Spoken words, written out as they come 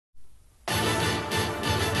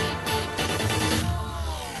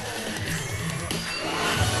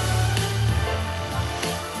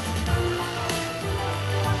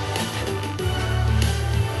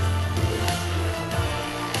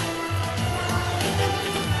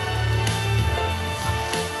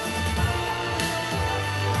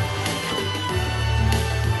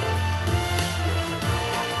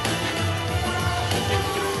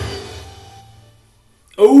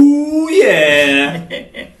Oh yeah!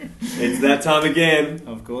 It's that time again.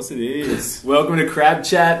 Of course it is. Welcome to Crab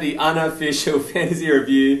Chat, the unofficial fantasy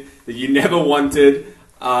review that you never wanted,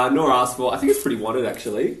 nor asked for. I think it's pretty wanted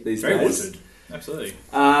actually these Very days. wanted. Absolutely.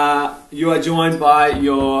 You are joined by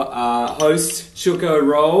your host, Chuko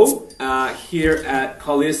Roll, here at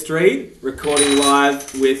Collier Street, recording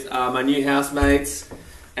live with my new housemates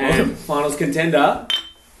and Welcome. finals contender,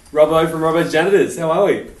 Robbo from Robbo's Janitors. How are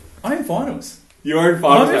we? I'm in finals. You're in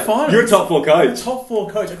finals. I'm in finals. You're a top four coach. Top four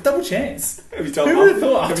coach. A double chance. Have you told Who Mum? would have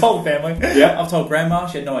thought? I've told the family. Yeah. I've told Grandma.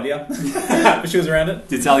 She had no idea. But she was around it.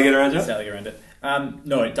 Did Sally get around you? Sally around it.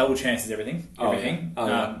 No, double chance is everything. Oh, Everything. yeah. Oh,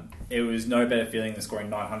 yeah. It was no better feeling than scoring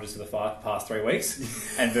 900s for the past 3 weeks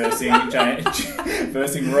and versing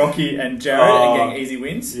Rocky and Jared and getting easy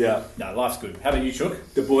wins. Yeah. No, life's good. How about you,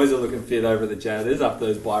 Chook? The boys are looking fit over at the Janitors after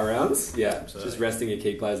those bye rounds. Yeah, Absolutely. just resting your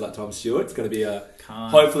key players like Tom Stewart. It's going to be Can't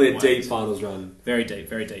hopefully a wait. deep finals run. Very deep,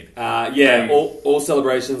 very deep. All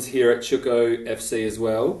celebrations here at Chuko FC as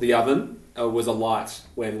well. The oven was alight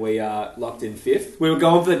when we locked in 5th. We were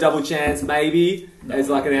going for the double chance, maybe as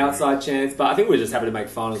like an outside chance, but I think we were just happy to make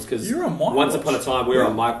finals because You're on Mike once Watch. upon a time we were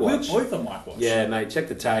on Mike Watch. We're both on Mike Watch. Yeah, mate, check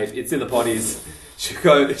the tape. It's in the potties.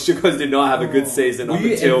 Chuko's did not have a good season up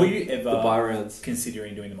until were you ever the bye rounds.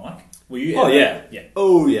 considering doing the mic? Were you? Oh ever? yeah, Yeah.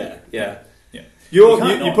 Oh yeah, yeah. Yeah. You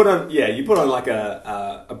can't not. put on like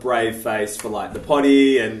a brave face for like the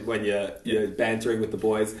potty and when you're bantering with the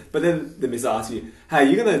boys, but then the miss asks you, "Hey,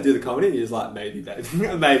 you gonna do the comedy?" And you're just like, "Maybe, babe,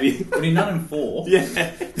 maybe." When you're 9-4,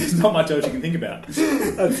 Yeah, there's not much else you can think about. that's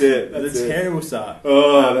it. That's That's a it. terrible start.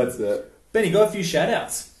 Oh, that's it. Benny, got a few shout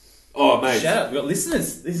outs. Oh, mate. Shout out. We've got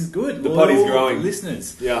listeners. This is good. The Loyal potty's growing.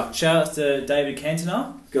 Listeners. Yeah, Shout outs to David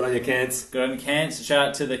Cantona. good on your cans. Got on Cants. Shout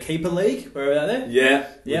out to the Keeper League. Wherever out there. Yeah,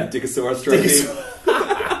 Yeah. with the Dickosaurus trophy.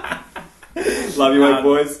 Love you, mate,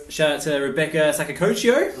 boys. Shout out to Rebecca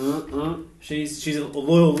Sakakochio. Mm-mm. She's a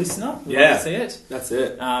loyal listener. We Yeah. like to see it. That's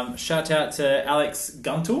it. Shout out to Alex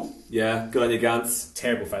Guntle. Yeah, good on your guns.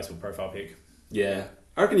 Terrible Facebook profile pic. Yeah,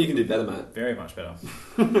 I reckon you can do better, mate. Very much better.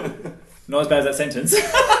 Not as bad as that sentence.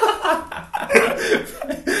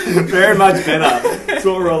 Very much better. That's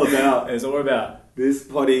what we're all about. It's all about. This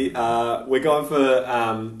potty, we're going for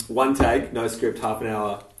one take, no script, half an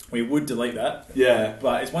hour. We would delete that, Yeah,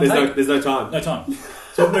 but it's one take. there's no time. No time.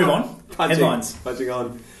 So we'll move on. Headlines. Punching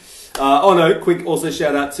on. No, quick also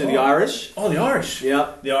shout out to the Irish. Oh, the Irish.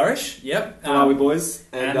 Yeah, The Irish. Yep. how are we, boys?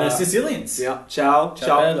 And the Sicilians. Yeah, ciao,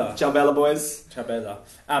 Ciao bella. ciao bella, boys. Ciao bella.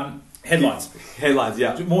 Headlines. Headlines,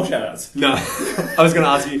 yeah. More shout outs. No, I was going to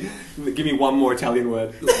ask you, give me one more Italian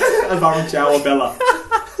word. Apart from ciao or bella.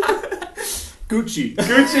 Gucci.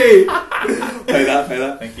 Gucci! Pay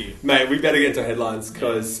that. Thank you. Mate, we better get into headlines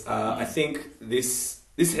because I think the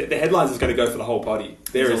headlines is going to go for the whole body.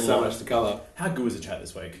 There There's is a so lot. much to cover. How good was the chat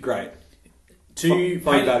this week? Great. To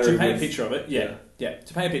Phone battery paint a was- picture of it. Yeah.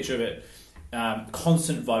 To paint a picture of it,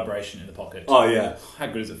 constant vibration in the pocket. Oh yeah, How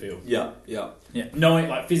good does it feel? yeah. Yeah. Knowing,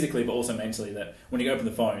 like, physically, but also mentally, that when you open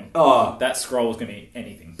the phone, Oh, that scroll is going to be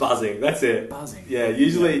anything. buzzing. That's it. Buzzing. Yeah.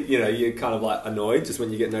 Usually, you're kind of like annoyed just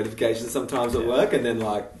when you get notifications sometimes at work, and then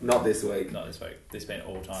like not this week. Not this week. This been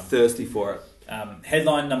all time. Thirsty for it.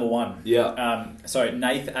 Headline number one. Yeah.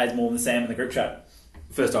 Nath adds more than Sam in the group chat.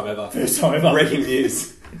 First time ever. First time ever. Breaking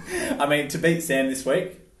news. I mean, to beat Sam this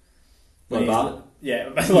week. Low bar. Yeah,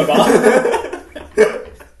 low bar.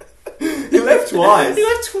 He left twice. He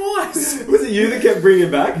left twice. Was it you that kept bringing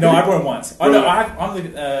him back? No, I brought him once. I know. Right. I'm the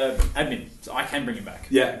admin, so I can bring him back.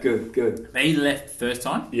 Yeah. Good. But he left the first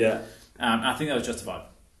time. Yeah. I think that was justified.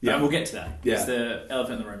 Yeah. And we'll get to that. Yeah. It's the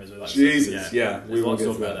elephant in the room, as we like to Jesus. say. Yeah. We will want to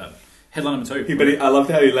get talk to about that. Headline number 2. But I loved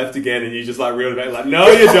how he left again, and you just like reeled it back, like, no,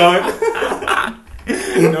 you don't.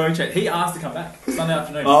 No, he asked to come back. Sunday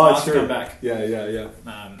afternoon. Oh, asked true. to come back. Yeah.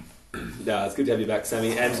 Yeah, it's good to have you back,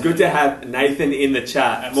 Sammy, and it's Awesome. good to have Nathan in the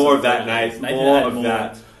chat. Absolutely. More of that, Nathan. More added of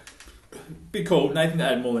that. Be cool. Nathan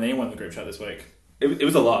added more than anyone in the group chat this week. It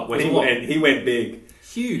was a lot when It was he a lot. went. He went big.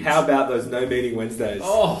 Huge. How about those no meeting Wednesdays?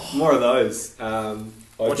 Oh. More of those. Watch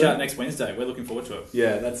open. out next Wednesday. We're looking forward to it.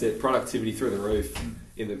 Yeah, that's it. Productivity through the roof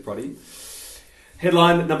in the potty.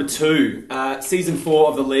 Headline number 2. Season 4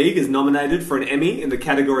 of The League is nominated for an Emmy in the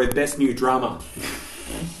category of Best New Drama.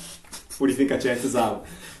 What do you think our chances are?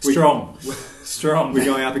 Strong. We're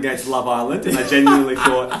going up against Love Island, and I genuinely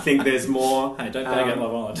think there's more. Hey, don't bag out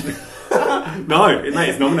Love Island. No, mate,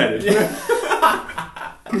 it's nominated.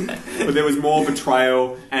 But there was more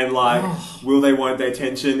betrayal and will they, won't they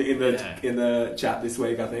tension in the chat this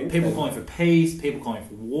week. I think People calling for peace. People calling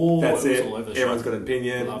for war. that's was it. all over the Everyone's shop. got an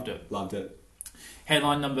opinion. Loved it. it.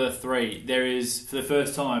 Headline number 3. There is, for the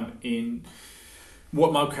first time in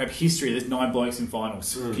what mudcrab history, there's 9 blokes in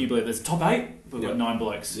finals. Can you believe there's top 8? We've got 9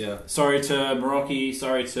 blokes. Yeah. Sorry to Merocki,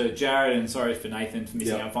 sorry to Jared, and sorry for Nathan for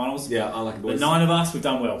missing out finals. Yeah, unlucky boys. But 9 of us, we've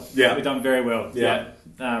done well. Yeah. We've done very well. Yeah.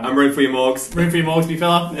 I'm rooting for you, Morgs. Room for your Morgsby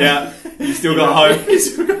fella. Yeah. You still got hope. You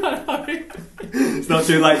still got hope. It's not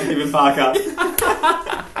too late to give him Parker.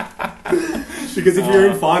 Because if you're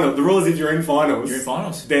in finals, the rule is if you're in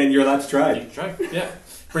finals, then you're allowed to trade. Yeah.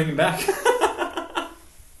 Bring him back.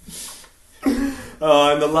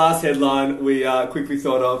 And the last headline we quickly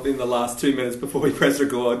thought of in the last 2 minutes before we press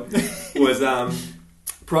record was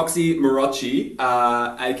Proxy Marocci,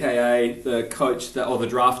 aka the coach or the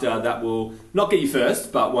drafter that will not get you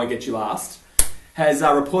first but won't get you last, has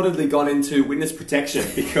reportedly gone into witness protection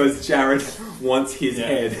because Jared wants his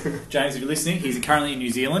head. James, if you're listening, he's currently in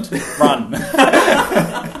New Zealand. Run.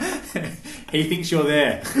 He thinks you're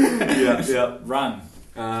there. Yeah. Run.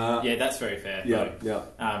 Yeah, that's very fair.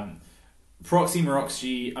 Yeah. Proxy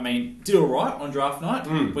Marocci, I mean, did all right on draft night.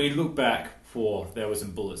 When you look back, there were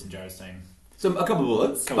some bullets in Jared's team. A couple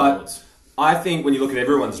of bullets. I think when you look at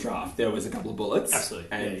everyone's draft, there was a couple of bullets.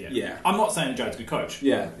 Absolutely. And yeah. I'm not saying that Jared's a good coach.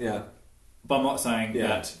 Yeah. But I'm not saying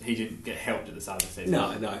that he didn't get helped at the start of the season.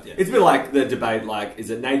 No. Yeah. It's a bit like the debate, like, is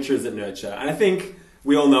it nature, is it nurture? And I think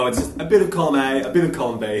we all know it's just a bit of column A, a bit of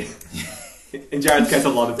column B. In Jared's case, a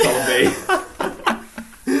lot of column B.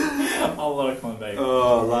 A lot of column B.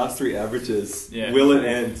 Oh, last 3 averages. Yeah. Will it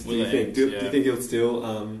end, do you think? Do you think he'll still...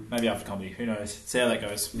 Maybe after comedy. Who knows? See how that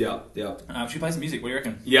goes. Yeah. Should we play some music? What do you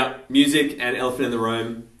reckon? Yeah. Music and Elephant in the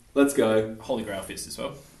Room. Let's go. Holy Grail fits as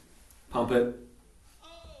well. Pump it.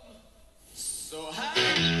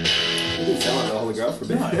 We didn't sound like the Holy Grail for a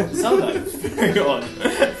bit. No, Sunday. Very odd.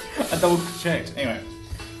 I double checked. Anyway.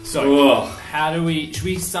 So, should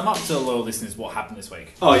we sum up to the loyal listeners what happened this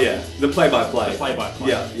week? Oh yeah, the play-by-play. The play-by-play.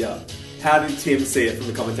 Yeah. How did Tim see it from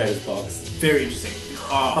the commentator's box? Very interesting.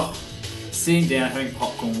 Sitting down, having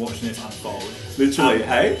popcorn, watching this unfold. Literally,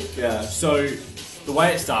 hey? Yeah. So, the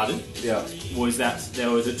way it started was that there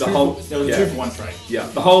was a 2-for-1 trade. Yeah.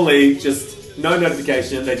 The whole league just... No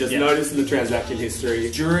notification, they just noticed in the transaction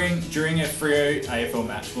history. During a Freo AFL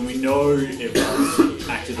match, when we know it was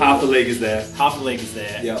active. Half the league is there.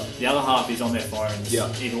 Yeah. The other half is on their phones,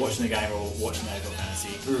 either watching the game or watching AFL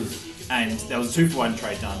Fantasy. And there was a 2-for-1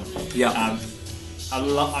 trade done. Yeah.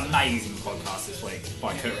 Amazing podcast this week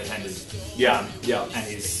by Kurt Red-Handed. Yeah. And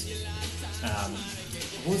his...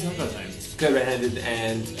 what was the other guy's name? Kurt Red-Handed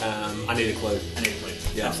and I Need a Clue.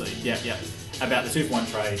 Yeah. Absolutely. Yeah. About the 2-for-1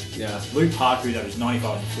 trade. Yeah. Luke Parker, who averages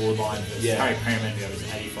 95 on the forward line, versus Harry Perriman, who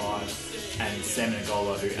averages 85, and Sam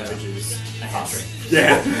Nagola, who averages a hamstring.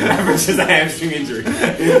 Yeah, averages a hamstring injury.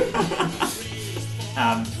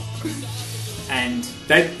 And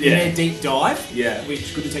in their deep dive,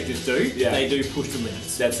 which good detectives do, they do push the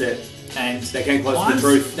limits. That's it. And they came close to the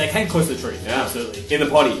truth. They came close to the truth, absolutely. In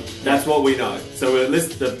the potty. That's what we know. So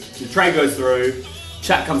the trade goes through,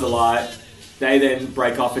 chat comes alive. They then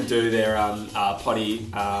break off and do their potty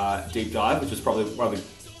deep dive, which was probably one of the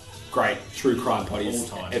great true crime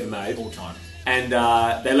potties ever made. All time. And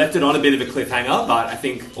they left it on a bit of a cliffhanger, but I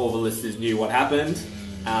think all the listeners knew what happened.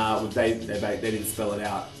 They didn't spell it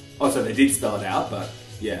out. Also, they did spell it out, but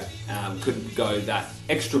couldn't go that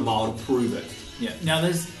extra mile to prove it. Yeah. Now,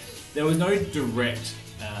 there was no direct,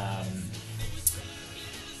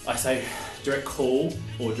 direct call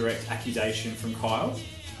or direct accusation from Kyle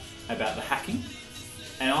about the hacking.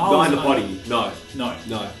 And not in the potty, no.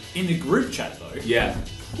 In the group chat though. Yeah.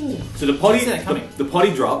 So the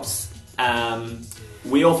potty drops.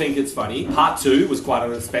 We all think it's funny. Part 2 was quite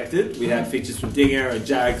unexpected. We had features from Dinger and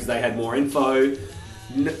Jag because they had more info.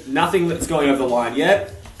 Nothing that's going over the line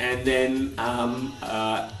yet. And then,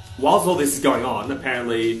 whilst all this is going on,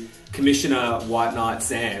 apparently Commissioner White Knight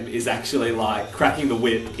Sam is actually like cracking the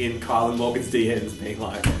whip in Kyle and Morgan's DMs, being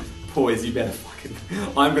like, "Boys, you better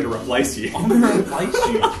I'm going to replace you. I'm going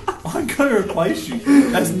to replace you.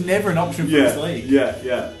 That's never an option for this league.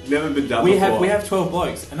 Yeah. Never been done before. We have 12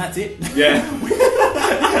 blokes, and that's it. Yeah.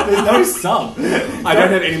 There's no sub. I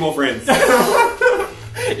don't have any more friends.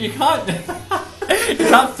 You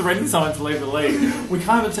can't threaten someone to leave the league. We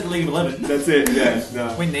can't even set the league of 11. That's it, yeah.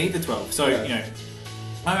 No. We need the 12. So,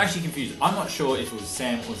 I'm actually confused. I'm not sure if it was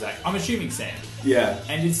Sam or Zach. I'm assuming Sam. Yeah.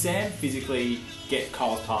 And did Sam physically get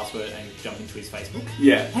Kyle's password and jump into his Facebook?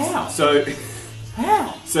 Yeah. How?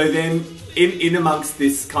 How? So then, in amongst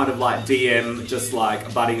this kind of like DM, just like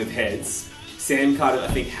a butting of heads, Sam kind of,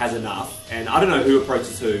 I think, has enough. And I don't know who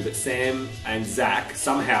approaches who, but Sam and Zach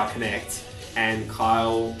somehow connect. And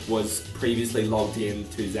Kyle was previously logged in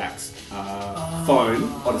to Zach's phone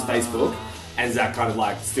on his Facebook. And Zach kind of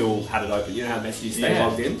like still had it open. You know how messages stay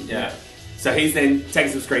logged in? Yeah. So he's then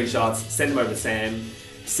taken some screenshots, sent them over to Sam.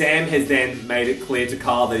 Sam has then made it clear to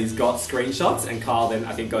Carl that he's got screenshots, and Carl then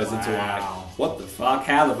I think goes into like, what the fuck?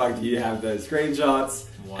 How the fuck do you have those screenshots?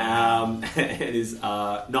 Wow. And is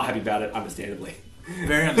not happy about it, understandably.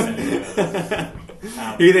 Very understandable.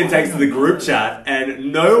 He then takes to the group chat,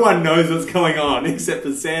 and no one knows what's going on except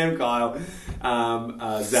for Sam, Kyle,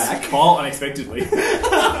 Zach. Kyle unexpectedly.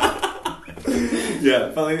 Yeah,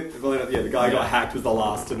 the guy who got hacked was the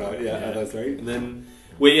last to know. Yeah, those three. And then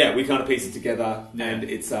we kind of piece it together, and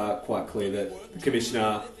it's quite clear that the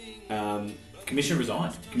commissioner. Commissioner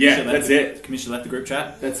resigned. Commissioner left the group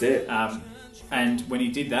chat. That's it. And when he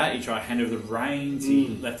did that, he tried to hand over the reins.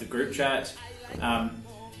 He left the group chat. And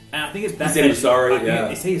I think it's that he said he was sorry.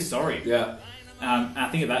 He said he's sorry. Yeah. And I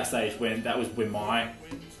think at that stage, when my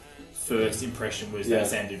first impression was that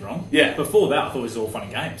Sam did wrong. Yeah. Before that, I thought it was all fun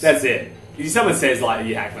and games. That's it. If someone says like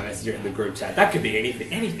you hacked my messenger in the group chat, that could be anything.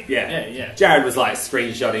 Anything. Yeah. Jared was like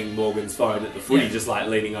screenshotting Morgan's phone at the footy, just like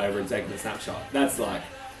leaning over and taking a snapshot. That's like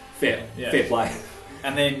fair play.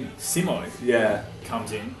 And then Simo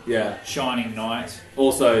comes in, shining knight.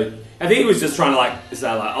 Also, I think he was just trying to like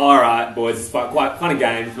say like, all right, boys, it's quite fun and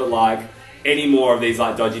games, but like any more of these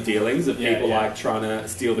like dodgy dealings of people like trying to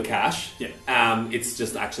steal the cash, it's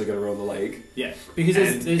just actually going to ruin the league. Yeah, because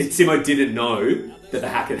Simo didn't know that the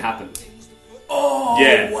hack had happened. Oh,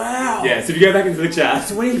 wow. Yeah, so if you go back into the chat...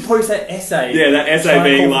 So when he posts that essay... Yeah, that essay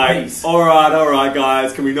being like, all right,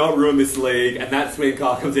 guys, can we not ruin this league? And that's when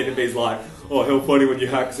Carl comes in and he's like, oh, how funny when you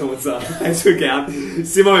hack someone's Facebook account.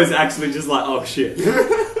 Simo is actually just like, oh, shit.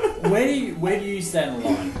 Where do you stand on the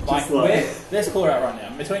line? Let's call it out right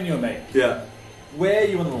now, between you and me. Yeah. Where are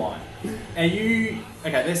you on the line? Are you...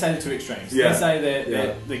 Okay, let's say the two extremes. Yeah. Let's say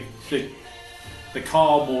that the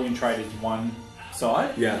Kyle Morgan trade is one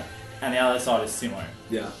side. Yeah. And the other side is Simo.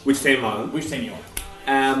 Yeah. Which team am I on? Which team are you on?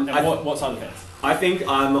 And what side of the fence? I think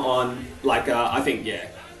I'm on,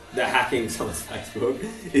 the hacking someone's Facebook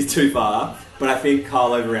is too far, but I think Kyle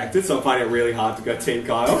overreacted, so I'm finding it really hard to go Team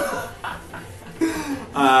Kyle.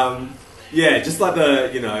 Just like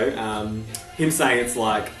him saying it's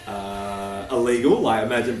like illegal, like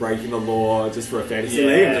imagine breaking the law just for a fantasy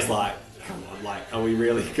league. I'm just like, come on, like, are we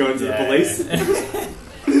really going to the police?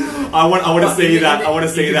 I want to see that. I want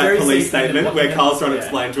to see that police statement where Carl's trying to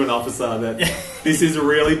explain to an officer that this is a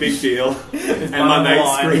really big deal, and my mate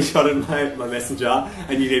screenshotted my messenger,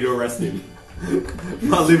 and you need to arrest him.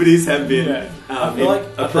 My liberties have been I feel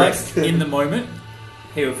like in the moment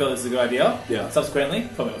he would feel this is a good idea. Yeah. Subsequently,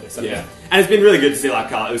 probably not this. Yeah. And it's been really good to see like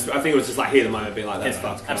Carl. I think it was just like here at the moment being like that's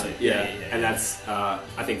fucked. Absolutely. Yeah. And that's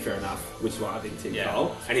I think fair enough, which is why I think Team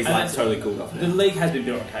Carl. And he's like totally cooled off now. The league has been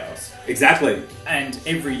built on chaos. Exactly. And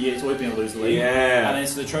every year it's always been a loser league. Yeah. And then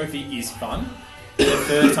so the trophy is fun. The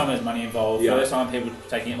first time there's money involved. First time people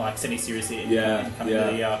taking it like semi-seriously and coming to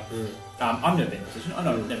the year. I've never been in a position. I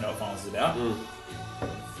never know what finals is about.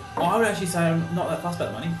 I would actually say I'm not that fussed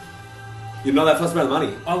about the money. You're not that fussed about the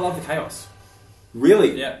money? I love the chaos.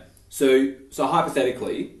 Really? Yeah. So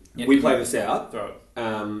hypothetically, we play this out. Throw it.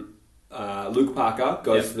 Luke Parker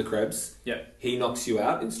goes for the Krebs. Yep. He knocks you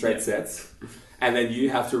out in straight sets. And then you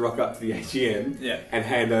have to rock up to the AGM and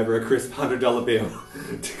hand over a crisp $100 bill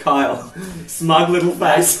to Kyle. Smug little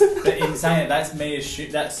face. But in saying it, that's me.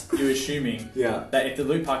 That's you assuming that if the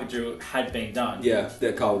Luke Parker deal had been done,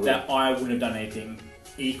 that Kyle would. That I wouldn't have done anything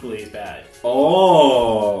equally as bad.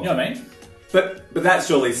 Oh, you know what I mean? But that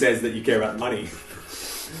surely says that you care about the money.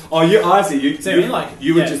 I see.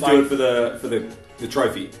 You would just do it for the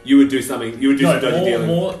trophy. You would do something. You would do some dodgy dealing.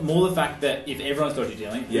 More the fact that if everyone's dodgy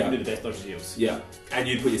dealing, you can do the best dodgy deals. Yeah, and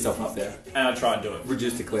you'd put yourself up there. And I'd try and do it.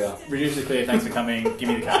 Reduce to clear. Thanks for coming. Give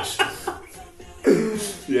me the cash. I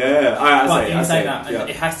say that,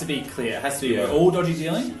 it has to be clear. It has to be we're all dodgy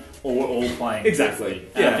dealing. Or we're all playing. Exactly.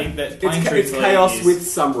 And I think that playing it's chaos with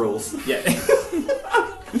some rules. Yeah.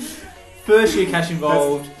 First year cash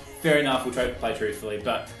involved, fair enough, we'll play truthfully.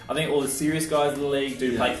 But I think all the serious guys in the league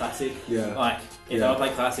do play classic. Yeah. Like, if they'll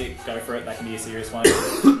play classic, go for it, that can be a serious one.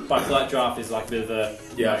 But I feel like draft is like a bit of a,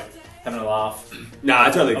 having a laugh. No,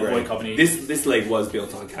 I totally agree. This league was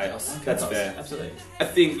built on chaos. That's fair. Absolutely. I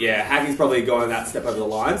think, hacking's probably going that step over the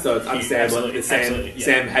line, so it's understandable that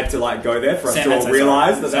Sam had to like go there for us to all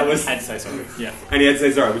realise that was... had to say sorry. Yeah. And he had to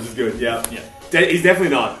say sorry, which is good, yeah. He's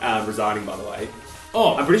definitely not resigning, by the way.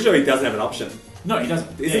 Oh. I'm pretty sure he doesn't have an option. No, he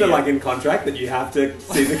doesn't. Isn't it like in contract that you have to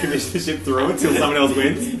see the commissionership through until someone else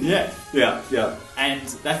wins? Yeah. Yeah. And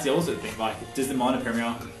that's the opposite thing. Like, does the minor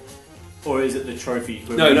premier... Or is it the trophy?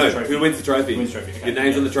 Who wins the trophy? Okay. Your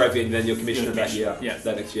name's on the trophy and then you're commissioner that year. Yeah.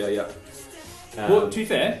 That next year, Well, to be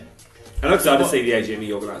fair... I'm excited to see the AGM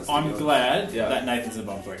he organises. I'm glad that Nathan's in the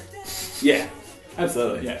bottom three. Yeah,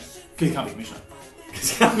 absolutely. Yeah, because he can't be commissioner. Because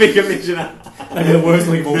he can't be commissioner. That'd be the worst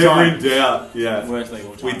league of all time. Never in doubt. Yeah. Worst league of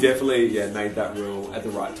all time. We definitely made that rule at the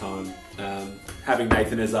right time. Having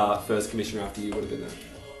Nathan as our first commissioner after you would have been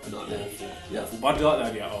a nightmare. Yeah. But I do like the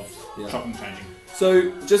idea of Yeah. chopping and changing.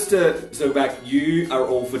 So, just to circle back, you are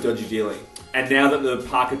all for dodgy dealing. And now that the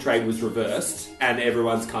Parker trade was reversed and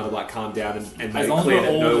everyone's kind of like calmed down and made it clear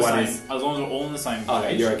that no one is... As long as we're all on the same page, Oh,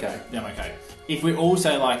 you're okay. then I'm okay. If we all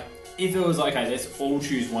say like, if it was like, okay, let's all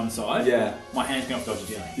choose one side, Yeah, my hand's going off dodgy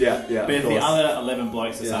dealing. yeah, yeah. But if of the course. other 11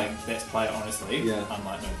 blokes are Yeah. saying, let's play it honestly, Yeah. I'm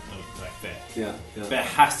like, no, fair. Yeah, yeah, But it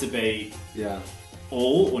has to be yeah,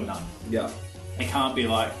 all or none. yeah. It can't be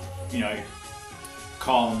like, you know,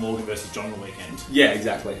 Kyle and Morgan versus John on the weekend. Yeah,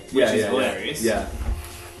 exactly. Yeah, is yeah, hilarious. Yeah,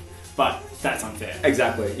 But that's unfair.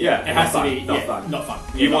 exactly. Yeah, It has to be not fun. Not fun.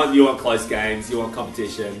 You want close games. You want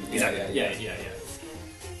competition. Exactly. Yeah. Yeah.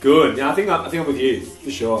 Good. Now I think I'm with you for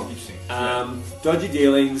sure. Interesting. Dodgy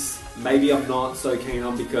dealings. Maybe I'm not so keen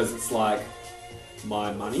on because it's like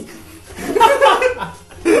my money.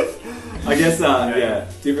 I guess. Yeah.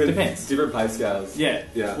 Different. Depends. Different pay scales. Yeah.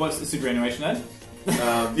 Yeah. What's the superannuation ad?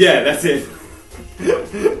 Yeah, that's it.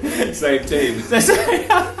 Same team.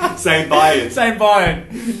 Same buy-in. Same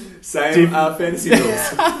buy-in. Same fantasy rules.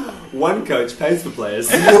 One coach pays for players.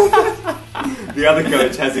 The other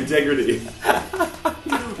coach has integrity.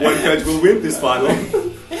 One coach will win this final.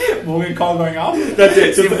 Morgan Cole going up. That's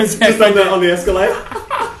it. Just on the escalator.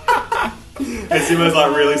 And Simo's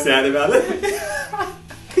like really sad about it.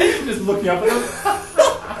 Just looking up at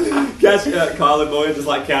him. Cash, Kyle and Moya just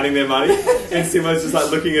like counting their money, and Simo's just like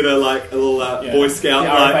looking at her like a little Boy Scout.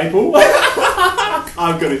 Like, people.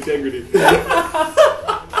 I've got integrity.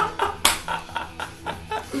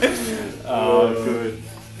 Oh, good.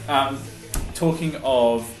 Talking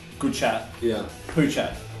of good chat, Yeah. poo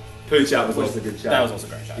chat. Poo chat was also good chat. That was also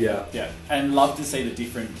great chat. Yeah. Yeah. And love to see the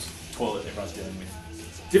different toilets everyone's dealing with.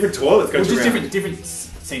 Different toilets go Well, just around. different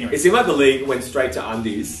scenery. It seemed like the league went straight to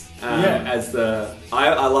undies. Yeah. As the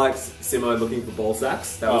I liked Simo looking for ball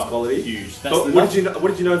sacks. That was quality. Huge. But what did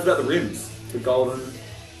you know about the rims? The golden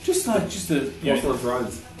Just the porcelain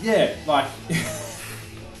thrones. yeah, like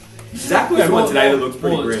Zach was the one today that looked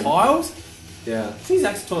pretty all the grim. tiles. Yeah. See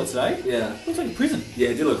Zach's toilet today? Yeah. Looks like a prison. Yeah,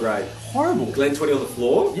 it did look great. Horrible. Glen 20 on the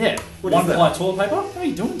floor. Yeah. What One is that? ply toilet paper? What are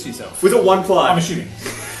you doing to yourself? Was it one ply? I'm assuming.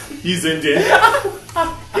 You zoomed in.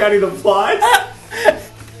 Counting the plies.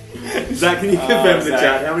 Zach, can you confirm in the Zach.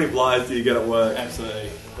 chat how many plies do you get at work? Absolutely.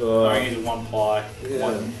 Oh. I reckon he's a one ply, Yeah.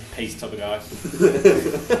 one piece type of guy.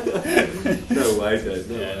 No way, dude.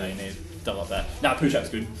 No Yeah, no, way. you need stuff like that. No, push up's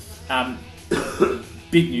good.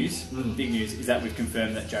 Big news is that we've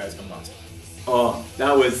confirmed that Jared's gone last. Oh,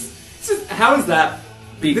 that was. How is that?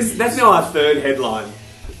 Big That's now our third headline.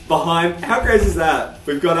 Behind. How crazy is that?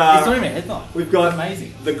 We've got It's not even a headline. We've got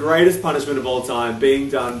amazing. the greatest punishment of all time being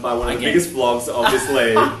done by one of the Again. biggest vlogs of this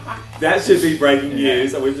league. That should be breaking Yeah.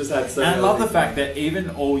 news, and we've just had so And I many love the things. fact that even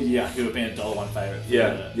all year he would have been a $1 favourite for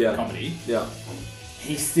Yeah. comedy. Yeah,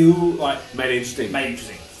 He still like made it interesting. made it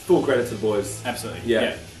interesting. Full credit to the boys. Absolutely.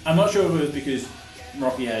 Yeah. I'm not sure if it was because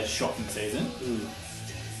Rocky had a shocking season,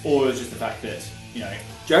 or it was just the fact that, you know,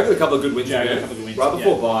 Jared got a couple of good wins. Jared got again. a couple of good wins, Right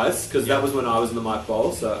before yeah. buys, because that was when I was in the Mike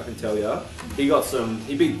Bowl, so I can tell you. He got some.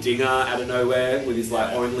 He beat Dinger out of nowhere with his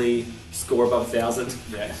like Yeah. only score above 1,000.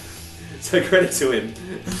 yeah. So credit to him,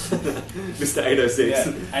 Mr. 806.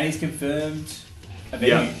 Yeah. And he's confirmed a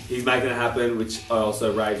Yeah, venue. he's making it happen, which I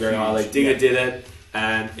also rate very Huge, highly. Dinger yeah. did it,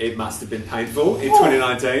 and it must have been painful in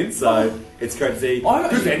 2019, so it's great to see.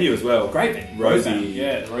 Good venue as well. Great venue. Rosie.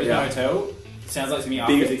 Yeah, the Rosie Yeah. Hotel. Sounds like to me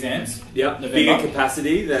after Big- his exams. Yep, November. bigger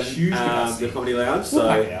capacity than Huge capacity. the Comedy Lounge, We'll so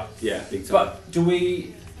pack it out. yeah, big time. But do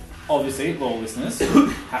we, obviously, loyal listeners,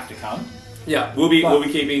 have to come? Yeah, we'll be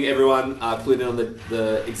keeping everyone clued in on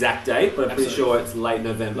the exact date, but I'm pretty Absolutely. sure it's late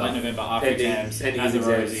November. Late November after exams, pending at his the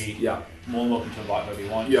exams. Rosie. Yeah, More than welcome to invite whoever you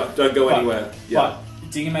want. yeah, don't go But- anywhere. Yeah,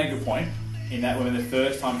 But Dinger made a good point in that when the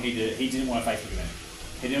first time he did it, he didn't want a Facebook event.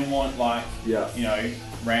 He didn't want like yeah, you know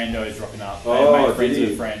randos rocking up. Oh, made friends did he?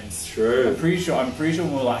 with friends. true. I'm pretty sure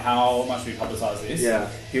when we were like, how much do we publicise this? Yeah.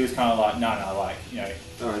 He was kind of like, no, like you know,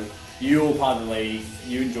 All right. you're all part of the league.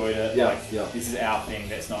 You enjoyed it. Yeah, Like yeah. this is our thing.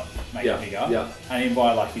 Let's not make Yeah, it bigger. yeah. And he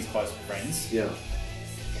invited like his close friends. Yeah.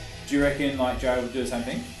 Do you reckon like Jared would do the same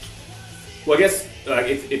thing? Well, I guess like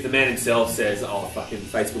if the man himself says, "Oh, fucking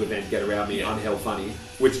Facebook event, get around me, I'm hell funny,"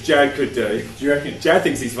 which Jared could do. Do you reckon? Jared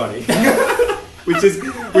thinks he's funny. which is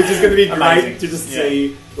going to be great Amazing. to just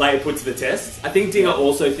see later put to the test. I think Dinger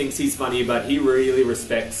also thinks he's funny, but he really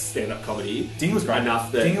respects stand-up comedy. Dinger was great.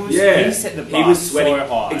 Enough that Dinger was, he set the bar sweating so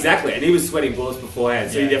high. exactly, and he was sweating bullets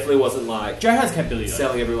beforehand, so he definitely wasn't like Jared has capability.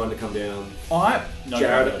 selling everyone to come down.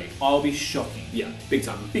 Jared, I'll be shocking. Yeah, big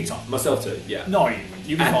time. Big time. Myself too. Yeah. No,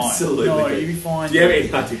 you'll be Absolutely. fine. No, you'll be fine. Do you have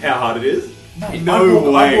any idea how hard it is? Mate,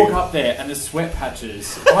 No way. I walk up there and the sweat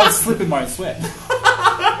patches. I'd slip in my own sweat.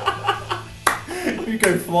 You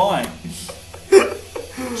go flying.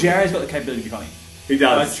 Jared's got the capability to be funny. He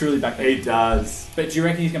does. I truly back that. He does. But do you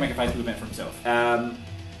reckon he's going to make a Facebook event for himself?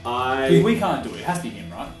 Because we can't do it. It has to be him,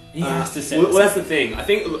 right? He has to set well, that's the thing. I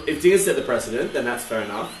think if Dinger set the precedent, then that's fair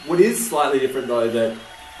enough. What is slightly different, though, that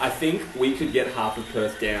I think we could get half of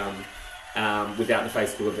Perth down without the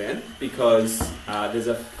Facebook event, because there's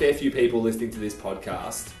a fair few people listening to this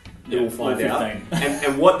podcast who will find out.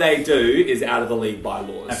 And what they do is out of the league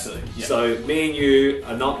bylaws. Absolutely. Yeah. So me and you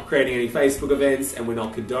are not creating any Facebook events, and we're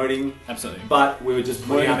not condoning. Absolutely. But we were just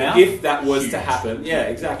pointing out that if that was to happen,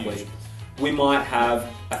 exactly. We might have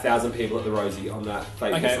 1,000 people at the Rosie on that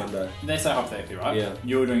fateful Sunday. Let's say hypothetically, right? Yeah.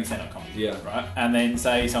 You're doing stand-up comedy. Yeah. Right? And then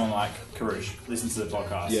say someone like Karush listens to the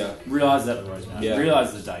podcast. Yeah. Realises at the Rosie now. Yeah.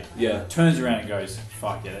 Realises the date. Yeah. Turns around and goes,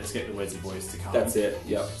 fuck yeah, let's get the Wesley boys to come. That's it.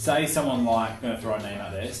 Yep. Say someone like, I'm going to throw a name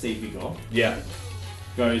out there, Steve Bigor. Yeah.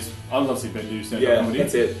 Goes, I'd love to see Ben do stand-up comedy.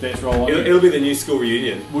 That's it. Let's roll on. It'll be the new school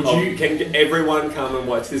reunion. Can everyone come and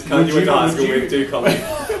watch this country with high school with do comedy?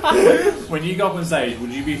 When you go up on stage,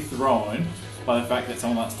 would you be thrown by the fact that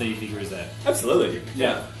someone like Steve Bigger is there? Absolutely.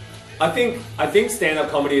 Yeah. I think stand-up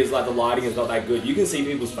comedy is like the lighting is not that good. You can see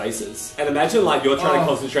people's faces. And imagine like you're trying to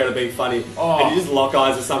concentrate on being funny and you just lock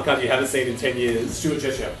eyes with some cunt you haven't seen in 10 years. Stuart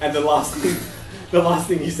Cheshire. And the last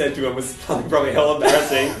thing you said to him was probably hell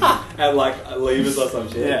embarrassing and like leave us or some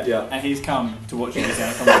shit. Yeah. And he's come to watch you do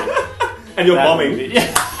stand-up comedy. And you're bombing.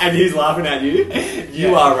 And he's laughing at you.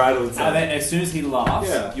 You are rattled. And then as soon as he laughs,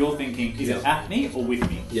 you're thinking, is it at me or with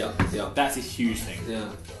me? Yeah. That's a huge thing. Yeah.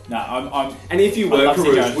 No, I'm. And if you were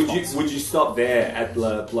Karush, would you stop there at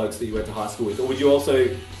the blokes that you went to high school with, or would you also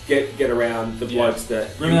get around the blokes that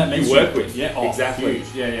you work with? Yeah, exactly.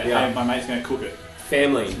 Huge. Yeah. Hey, my mate's going to cook it.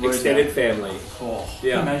 Family, extended family. Oh,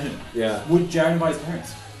 yeah. Imagine. Yeah. Would Jared invite his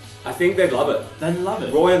parents? I think they'd love it. They'd love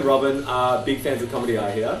it. Roy and Robin are big fans of comedy,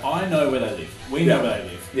 I hear. I know where they live. We know where they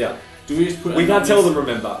live. Yeah. Do we just put? We can't tell them.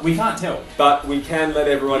 Remember. We can't tell. But we can let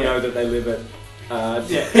everyone know that they live at.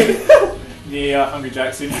 Near Hungry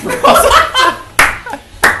Jackson.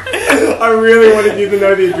 I really wanted you to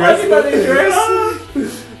know the address. I know the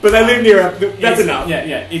address. But they live near. That's enough.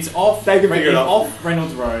 Yeah. It's off. They can figure it out. Off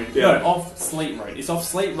Reynolds Road. Yeah. No, off Sleet Road. It's off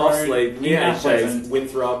Sleet Road. Off Sleet. Near Mount Pleasant.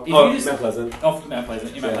 Winthrop. Mount Pleasant. Off Mount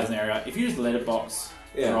Pleasant. In Mount Pleasant area. If you just letterbox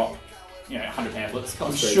drop, 100 pamphlets.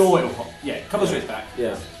 I'm sure it'll pop. Yeah, a couple of streets back.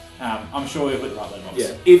 Yeah. I'm sure we'll put the right letterbox.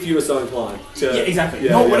 Yeah, if you were so inclined. Yeah, exactly.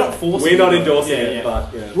 No, we're not forcing. We're not endorsing it,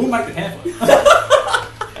 but we'll make the pamphlet.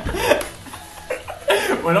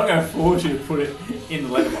 We're not going to force you to put it in the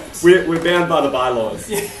letterbox. We're bound by the bylaws.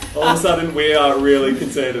 Yeah. All of a sudden, we are really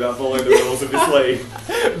concerned about following the rules of this league.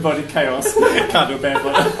 Voted chaos. Can't do a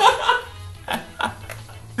pamphlet.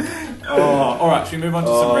 Alright, should we move on to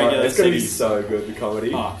some regular It's going to be so good, the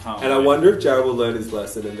comedy. I wonder if Jared will learn his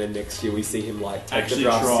lesson and then next year we see him take the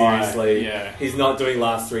draft seriously. Yeah. He's not doing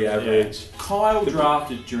last 3 average. Yeah. Kyle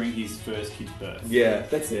drafted during his first kid's birth. Yeah,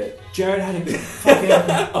 that's it. Jared had a fucking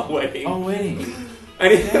a wedding. A wedding.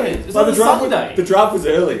 And the draft was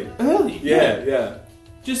early. Early? Yeah.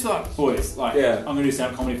 Just like, boys, I'm going to do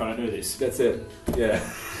stand-up comedy if I don't do this. That's it. Yeah.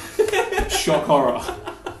 Shock horror.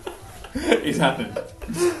 It's happened.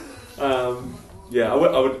 I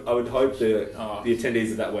would hope the attendees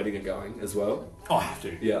of that wedding are going as well. Oh, I have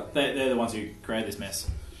to. Yeah. They're the ones who created this mess.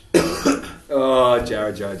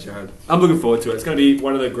 Jared. I'm looking forward to it. It's going to be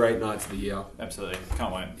one of the great nights of the year. Absolutely.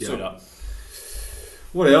 Can't wait. Suit up.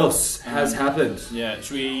 What else has happened? Yeah,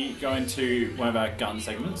 should we go into one of our gun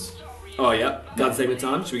segments? Oh, yeah. Gun segment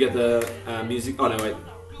time. Should we get the music? Oh, no, wait.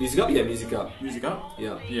 Music up? Yeah, music up. Music up?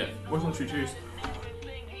 Yeah. Yeah. Which one should we choose?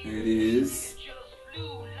 It is...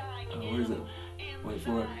 where is it? Wait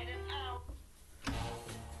for it.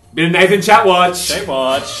 Bit of Nathan Chatwatch.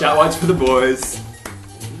 Chatwatch for the boys.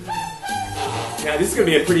 Now, this is going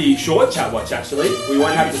to be a pretty short Chatwatch, actually. We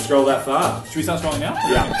won't have to scroll that far. Should we start scrolling now?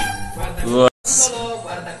 Yeah.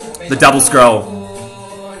 The double scroll.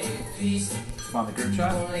 Find the group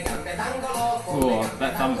chat. Oh,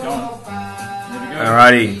 that thumb's going. There we go.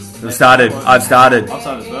 Alrighty. I've started I've started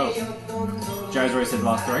as well. Joe's already said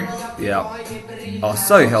last 3. Yeah. Oh,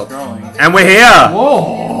 so helpful. Scrolling. And we're here.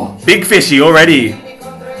 Whoa. Big fishy already.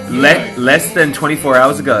 Less than 24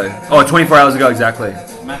 hours ago. Oh, 24 hours ago, exactly.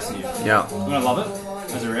 Massive. Yeah. I'm going to love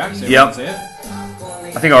it as a reaction. Yep. See it.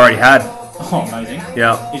 I think I already had. Oh, amazing.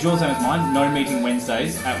 Yeah. Is yours the same as mine? No meeting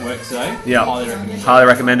Wednesdays at work today. Yeah. Highly recommend. Highly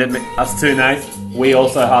recommend it. Us too, Nate. We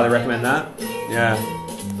also highly recommend that. Yeah.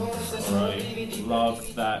 Alrighty.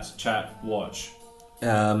 Love that chat. Watch.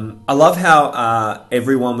 I love how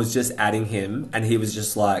everyone was just adding him, and he was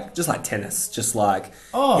just like tennis, just like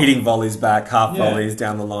hitting volleys back, half volleys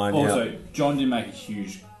down the line. Also, John did make a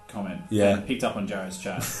huge comment. Yeah. And picked up on Jared's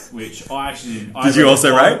chat, which I actually didn't. Did you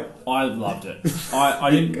also rate? I loved it. I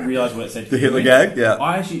didn't realise what it said. The Hitler gag? Yeah.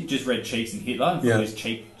 I actually just read Cheeks and Hitler and thought his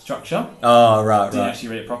cheek structure. Oh, right. Didn't actually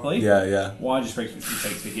read it properly. Yeah. Why just read Cheeks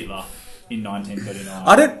for Hitler in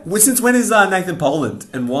 1939? Since when is Nathan Poland,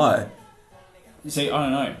 and why? You see, I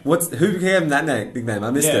don't know. Who gave him that nickname? I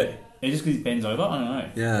missed it. It's just because he bends over. I don't know.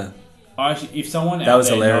 Yeah. I actually, if someone That out was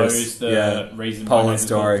there hilarious. knows the reason Poland why it's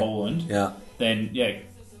story. called Poland, Yeah. then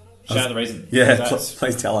shout out the reason. Yeah,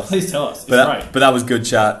 please tell us. Please tell us. It's But great. that was good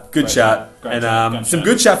chat. Good chat. Great And chat. some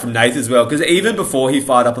good chat from Nate as well. Because even before he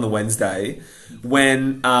fired up on the Wednesday,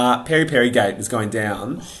 when Perry Gate was going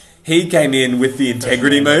down, he came in with the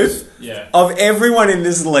integrity move. Yeah. Of everyone in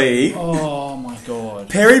this league, Oh my god.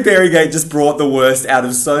 Perry Gate just brought the worst out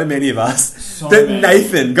of so many of us Many.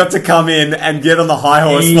 Nathan got to come in and get on the high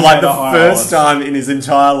horse for like the first time in his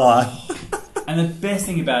entire life. And the best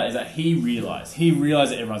thing about it is that he realised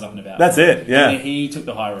that everyone's up and about. That's it, yeah. And he took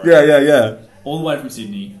the high road. Yeah. All the way from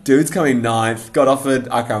Sydney. Dude's coming ninth, got offered,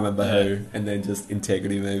 I can't remember who, and then just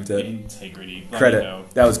integrity moved it. Integrity. Credit. Hell.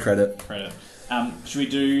 That was credit. Should we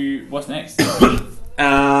do what's next?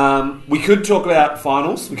 We could talk about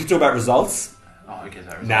finals. We could talk about results. Oh, who cares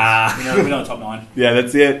about Nah. We know the top 9. Yeah,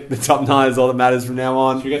 that's it. The top 9 is all that matters from now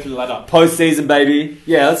on. Should we go through the ladder? Post-season, baby.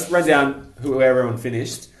 Yeah, let's run down who everyone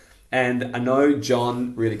finished. And I know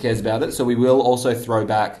John really cares about it, so we will also throw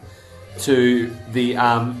back to the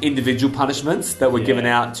individual punishments that were given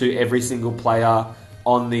out to every single player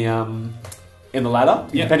on the in the ladder,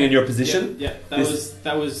 depending on your position. Yeah, that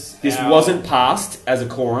was. This wasn't passed as a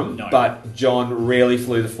quorum, but John really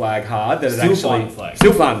flew the flag hard. That Still flying the flag.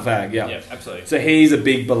 Still flying the flag. Yeah, absolutely. So he's a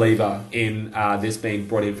big believer in this being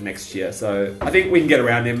brought in for next year. So I think we can get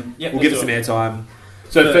around him. Yep, we'll give him some airtime.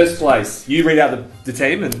 So first place, you read out the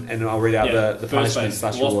team, and I'll read out the punishment /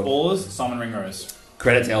 Lost award. Ballers, Simon Ringrose.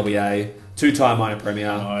 Credit to LBA, 2-time minor premier.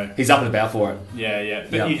 No. He's up and about for it. Yeah.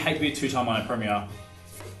 But you'd hate to be a 2-time minor premier,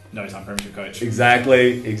 no-time premiership coach.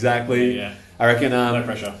 Exactly. Yeah. I reckon. No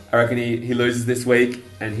pressure. I reckon he loses this week,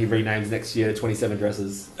 and he renames next year to 27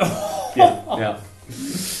 dresses. yeah.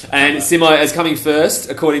 And Simo, as coming first,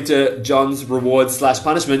 according to John's rewards /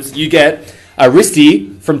 punishments, you get a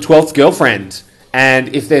wristy from 12th girlfriend.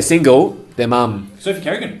 And if they're single, their mum. Sophie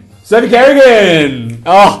Kerrigan.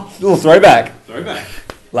 Oh, little throwback.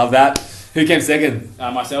 Love that. Who came second?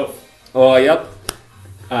 Myself. Oh, yep.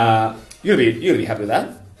 You're gonna be happy with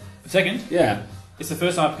that. Second? Yeah. It's the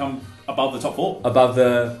first time I've come above the top 4. Above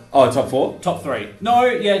the top 4? Top 3. No,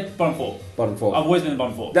 yeah, bottom 4. Bottom 4. I've always been in the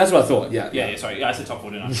bottom 4. That's what I thought. Yeah. Sorry. I said top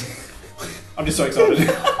 4, didn't I? I'm just so excited.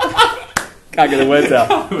 Can't get the words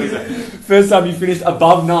out. First time you finished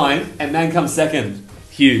above 9 and man comes second.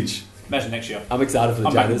 Huge. Imagine next year. I'm excited for the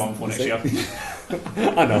I'm back in Jaggers. the bottom 4 next year.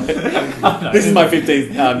 I know. This is my 15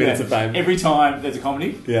 minutes of fame. Every time there's a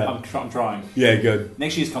comedy, Yeah. I'm trying. Yeah, good.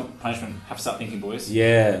 Next year's punishment, have to start thinking, boys.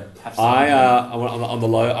 Yeah. Have to I want on the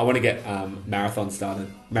low. I want to get marathon started.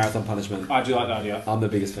 Marathon punishment. I do like that idea. I'm the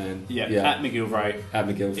biggest fan. Yeah. At McGilvray. At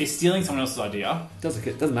McGill. It's stealing someone else's idea.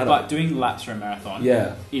 Doesn't matter. But doing laps for a marathon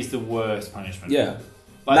is the worst punishment. Yeah.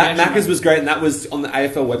 Like Macca's was great, and that was on the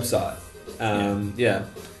AFL website. Yeah.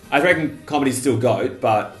 I reckon comedy's still GOAT,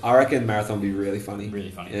 but I reckon marathon would be really funny.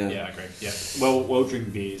 Really funny. Yeah, I agree. Yeah. Well,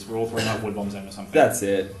 drinking beers. We're all throwing up wood bombs in or something. That's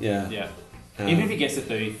it. Yeah. Yeah. Even if he gets to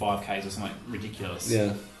 35 Ks or something ridiculous.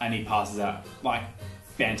 Yeah. And he passes out, like,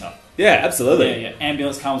 banter. Yeah, absolutely. Yeah.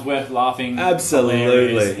 Ambulance comes, we're laughing. Absolutely.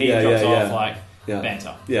 Hilarious. He drops off, like, Yeah.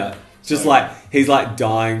 banter. Yeah. Just like he's like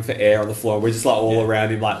dying for air on the floor. We're just like all around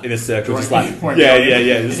him, like in a circle, just like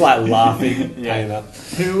just like laughing.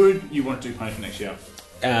 Who would you want to do punishment next year?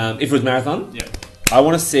 If it was marathon, I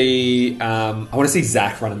want to see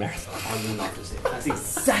Zach run a marathon. I would love to see. That's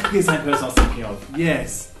exactly the same person I was thinking of.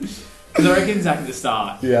 Yes, because I reckon Zach at the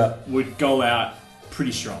start would go out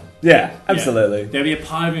pretty strong. Yeah, absolutely. There'd be a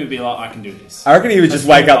part of him would be like, I can do this. I reckon he would just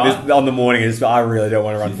wake up on the morning and just, I really don't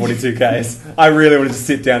want to run 42 Ks. I really want to just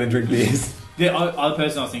sit down and drink beers. The other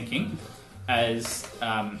person I was thinking as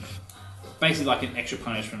basically like an extra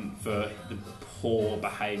punishment for the poor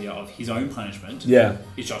behaviour of his own punishment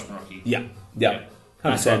is Josh Maroki. Yeah.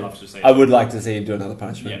 That's what I'd love to see. I would like to see him do another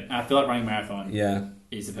punishment. Yeah, I feel like running marathon Yeah.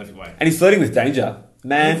 is the perfect way. And he's flirting with danger.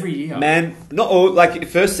 Man, Every year. not all, like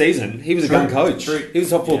first season, he was a gun coach. True. He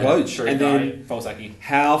was a top 4 coach. True. And then Falsaki.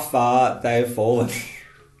 how far they've fallen.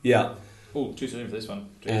 Yeah. Oh, too soon for this one.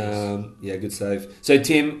 Yeah, good save. So,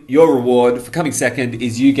 Tim, your reward for coming second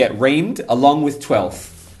is you get reamed along with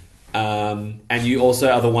 12th. And you also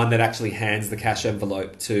are the one that actually hands the cash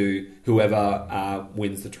envelope to whoever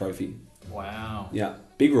wins the trophy. Wow. Yeah.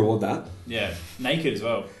 Big reward, that. Yeah. Naked as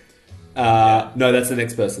well. No, that's the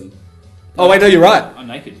next person. Oh, wait, no, you're right. I'm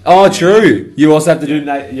naked. Oh, true. You also have to do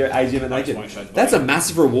your AGM at I just naked. won't show the That's a body.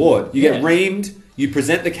 massive reward. You get Yeah. reamed, you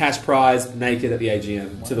present the cash prize naked at the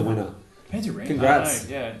AGM to the winner. Depends who reamed. Congrats. I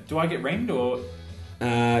don't know. Yeah. Do I get reamed or...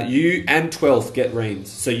 You and 12th get reamed.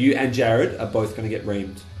 So you and Jared are both going to get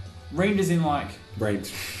reamed. Reamed is in like... Reamed.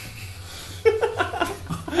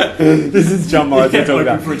 This is John Morris we're talking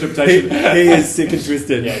about. For interpretation. He is sick and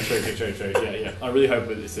twisted. Yeah, true. Yeah. I really hope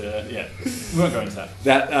that this... yeah. We won't go into that.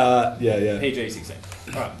 That, yeah. PG 16.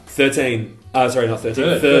 Alright. 13. Sorry, not 13.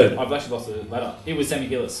 Third. I've actually lost the ladder. It was Sammy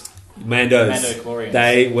Gillis. Mandos. Mando Chlorians.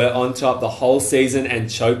 They were on top the whole season and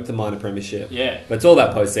choked the minor premiership. Yeah. But it's all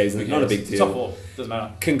that postseason. Not a big deal. Top 4. Doesn't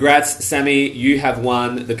matter. Congrats, Sammy. You have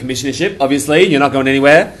won the commissionership, obviously. You're not going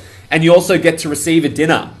anywhere. And you also get to receive a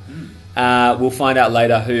dinner. We'll find out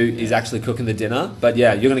later who is actually cooking the dinner. But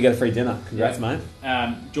yeah, you're going to get a free dinner. Congrats, mate.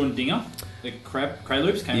 John Dinger, the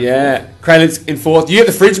Craloops came Yeah. Kralins in 4th. You get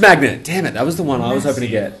the fridge magnet. Damn it, that was the one I was hoping to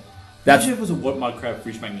get. That's if it was a what mud crab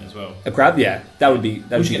fridge magnet as well. A crab, yeah. That would be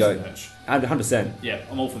We should good. get some merch. 100%. Yeah,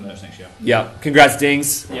 I'm all for merch next year. Yeah. Congrats,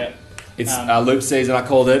 Dings. Yeah. It's loop season, I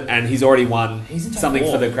called it, and he's already won He's in top something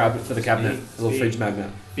 4. for the cabinet, a little fridge magnet.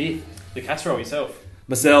 Fifth, the casserole yourself.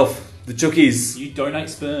 Myself, the Chookies. You donate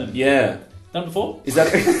sperm. Yeah. Done it before? Is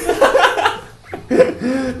that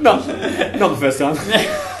not the first time?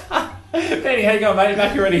 Penny, how you going, mate?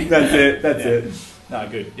 Back already? That's it. No,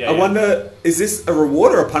 good. Yeah. I wonder, is this a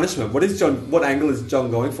reward or a punishment? What angle is John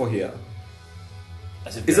going for here?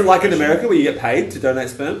 Is it like in America where you get paid to donate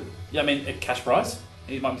sperm? Yeah, I mean, a cash prize.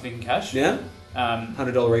 You might be thinking cash. Yeah.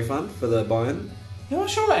 $100 refund for the buy-in. I'm not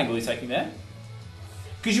sure what angle he's taking there.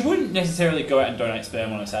 Because you wouldn't necessarily go out and donate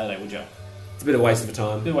sperm on a Saturday, would you? It's a bit of a waste of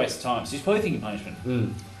time. A bit of a waste of time. So he's probably thinking punishment.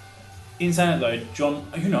 Mm. In saying it though, John,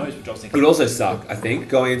 who knows what John's It thinking? would also suck, I think,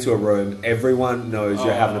 going into a room, everyone knows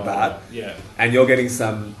you're having a bat, Yeah. and you're getting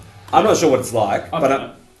some... I'm not sure what it's like,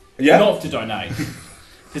 but... Yeah? Not to donate.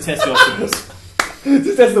 To test your swimmers.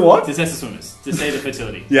 To test the what? To test the swimmers. To see the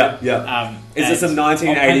fertility. Yeah. Is this some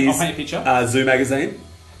 1980s I'll paint a picture. Zoo magazine?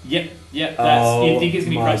 Yep. That's, Oh, you think it's going to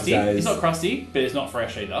be my crusty. days. It's not crusty, but it's not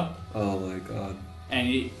fresh either. Oh my god. And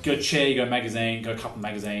you go chair, you go magazine, go a couple of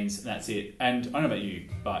magazines, and that's it. And I don't know about you,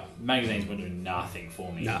 but magazines will do nothing for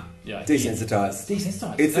me. Nah. Yeah, Desensitized.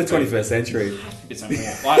 Desensitized. It's the 21st century. Bit something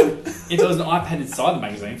more. Like, if there was an iPad inside the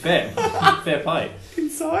magazine, fair play.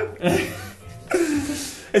 Inside?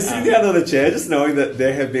 And sitting down on the chair, just knowing that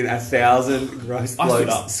there have been 1,000 gross I stood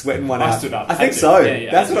blokes up. sweating one I out. stood up. I think I did. so. Yeah,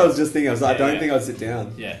 That's I what I was just thinking. I was like, Yeah, I don't yeah. think I'd sit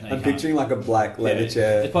down. Yeah, no, you I'm can't. picturing like a black leather Yeah.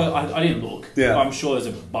 chair. It's probably, I didn't look. Yeah. But I'm sure there's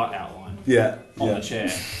a butt outline Yeah. on yeah. the chair.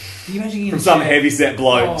 Can you imagine getting From a some chair? heavy set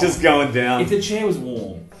bloke Oh. just going down. If the chair was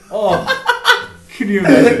warm. Oh. Can you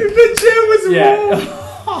imagine? If the chair was warm. Yeah.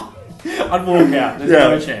 I'd walk out. There's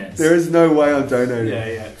no chance. There is no way I'm donating.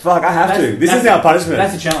 Yeah. Fuck, I have to. This is our punishment.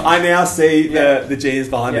 That's a challenge. I now see Yeah. the genius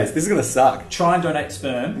behind Yeah. this. This is going to suck. Try and donate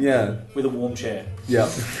sperm Yeah. with a warm chair. Yeah.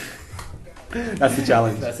 That's the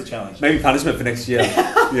challenge. That's the challenge. Maybe punishment for next year.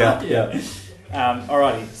 Yeah.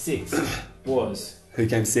 Alrighty, 6th was Who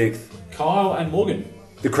came sixth? Kyle and Morgan.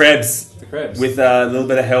 The Krebs. The Krebs. With a little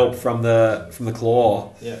bit of help from the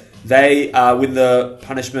claw. Yeah. They win the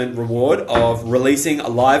punishment reward of releasing a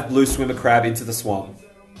live blue swimmer crab into the swamp.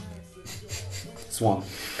 Swamp.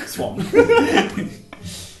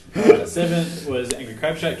 7th was Angry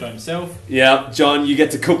Crab Shack by himself. Yeah, John, you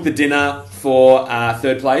get to cook the dinner for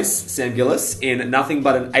third place, Sam Gillis, in nothing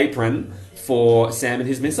but an apron for Sam and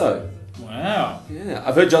his misso. Wow. Yeah,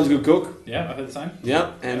 I've heard John's a good cook. Yeah, I've heard the same.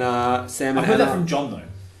 Yeah, and Sam and I've heard Anna. that from John though.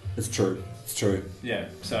 It's true. It's true. Yeah,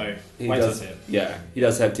 so He wait till I does. see it. Yeah, he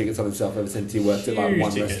does have tickets on himself ever since he worked at like Huge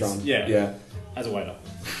one tickets, restaurant. yeah. As a waiter.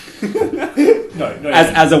 no.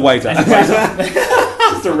 As a waiter.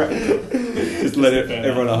 As a waiter. Just let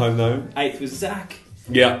everyone at home know. 8th was Zach.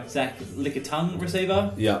 Yeah. Zach, lick a tongue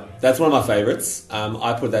receiver. Yeah, that's one of my favourites.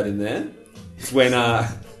 I put that in there. It's when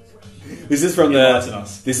this is from Enlighten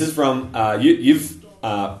us. This is from you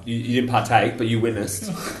didn't partake, but you witnessed.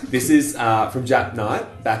 This is from Jap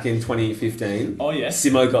Night back in 2015. Oh yes.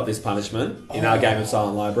 Simo got this punishment in our Game of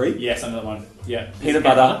Silent Library. Yes, I know that one. Yeah. Peanut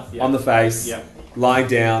butter on the face. Yeah. lying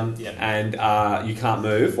down, Yep. and you can't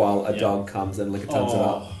move while a dog comes and lick-a-tongues it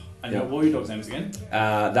up. And what were your dog's names again?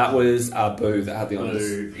 That was Boo that had the honours.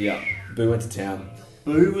 Boo. Yeah, Boo went to town.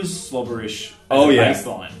 Boo was slobberish. Oh yeah,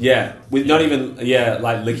 baseline. yeah, with not even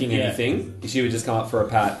like licking anything. She would just come up for a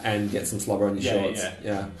pat and get some slobber on your shorts.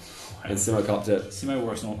 Yeah. And Simo copped it. Simo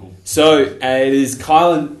wore a snorkel. So it is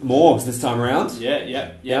Kyle and Morgs this time around.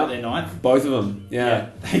 Yeah. They're ninth. Both of them. Yeah.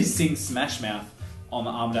 They sing Smash Mouth on the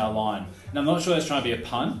Armadale line. And I'm not sure that's trying to be a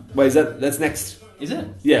pun. Wait, that's next? Is it?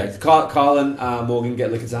 Yeah, Kyle and Morgan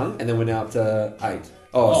get lick a tongue, and then we're now up to 8.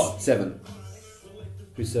 Oh, 7.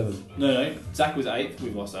 Who's 7? No. Zach was 8th.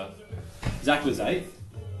 We've lost that. Zach was 8th.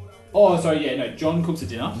 Oh, sorry, yeah, no. John cooks a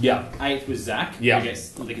dinner. Yeah. 8th was Zach. Yeah. Who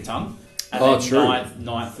gets lick a tongue. And Oh, then true.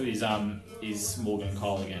 Ninth is Morgan and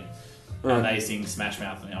Cole again. Right. And they sing Smash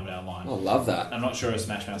Mouth on the Armadale line. Oh, love that. I'm not sure if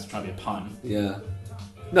Smash Mouth is trying to be a pun. Yeah.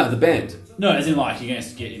 No, the band. No, as in like you're going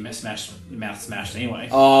to get your mouth smashed anyway.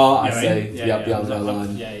 Oh, I You know see. what I mean? Yep, the Armadale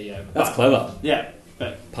line. Yeah. That's clever. Yeah,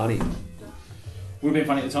 but Punny. would have been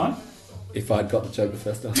funny at the time. If I'd got the joke the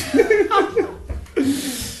first time.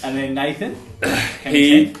 And then Nathan.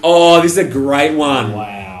 Oh, this is a great one.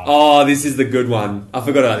 Wow. Oh, this is the good one. I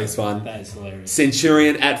forgot about this one. That is hilarious.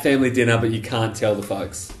 Centurion at family dinner, but you can't tell the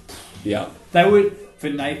folks. Yeah. They would, for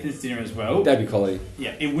Nathan's dinner as well. That'd be quality.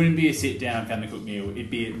 Yeah, it wouldn't be a sit down family cooked meal. It'd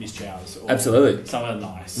be at Miss Chow's. Or Absolutely. somewhere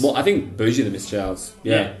nice. More, I think bougie than Miss Chow's.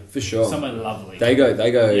 Yeah, for sure. Somewhere lovely. They go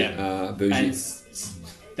Yeah. bougie. And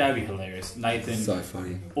that'd be hilarious. Nathan So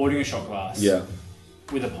funny. ordering a shot glass. Yeah.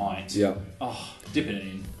 With a pint. Yeah. Oh, dipping it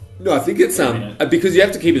in. No, I think it's because you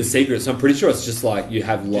have to keep it a secret, so I'm pretty sure it's just like you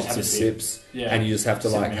have lots have of a sip. sips, Yeah. and you just have to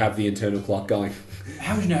Sip like it. have the internal clock going.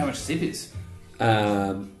 How would you know how much a sip is?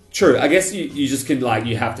 True. I guess you just can like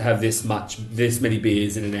you have to have this many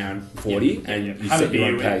beers in an hour and 40, and you have set a your beer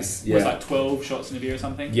own with pace. was like 12 shots in a beer or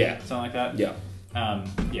something. Yeah. Something like that. Yeah.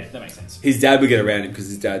 Yeah, that makes sense. His dad would get around him because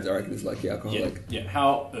his dad, I reckon, is like the alcoholic. Yeah.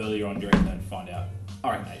 How early on do you reckon they'd find out?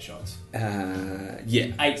 I reckon 8 shots. Yeah.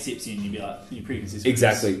 8 sips in, you'd be like, you're pretty consistent.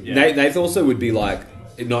 Exactly. Yeah. Nate also would be like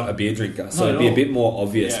not a beer drinker, so Not it'd at be a all. bit more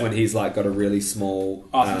obvious Yeah. when he's like got a really small.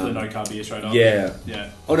 After the no carb beer straight up. Yeah. Yeah.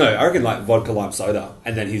 Oh no, I reckon like vodka lime soda,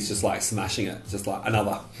 and then he's just like smashing it, just like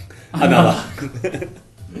another. All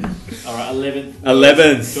right, 11th.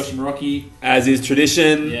 11th. Josh Marocchi. As is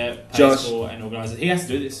tradition. Yeah. Pays Josh. for and organises. He has to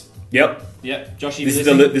do this. Yep. Yep. Josh, This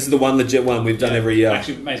is the one legit one we've done every year.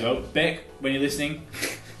 Actually, may as well. Beck, when you're listening,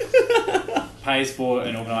 pays for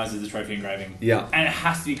and organises the trophy engraving. Yeah. And it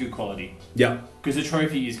has to be good quality. Yeah. Because the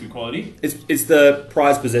trophy is good quality. It's the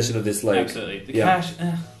prized possession of this league. Absolutely. The cash.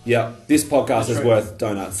 Yeah. This podcast is True. worth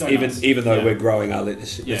donuts, even though we're growing our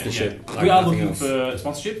listenership. Like we are nothing looking else. for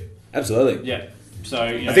sponsorship. Absolutely. Yeah. So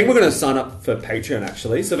I think we're going to sign up for Patreon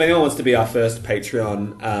actually. So if anyone wants to be our first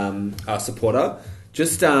Patreon supporter,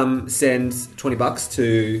 just send $20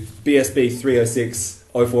 to BSB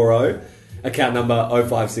 306040, account number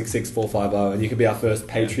 05664550, and you can be our first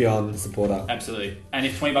Patreon supporter. Absolutely. And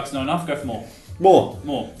if $20 is not enough, go for more. More.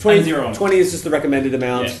 20 20 is just the recommended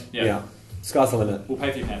amount. Yeah. Sky's the limit. We'll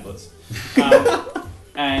pay for your pamphlets.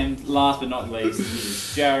 And last but not least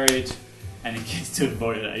is Jared, and he gets to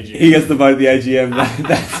vote at AGM. He gets the vote at the AGM.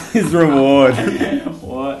 That's his reward.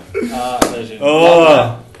 What? Legend.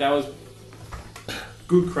 Oh. That was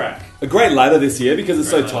good crack. A great ladder this year because it's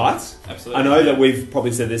so Great ladder. tight. Absolutely. I know that we've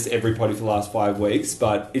probably said this every potty for the last 5 weeks,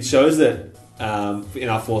 but it shows that in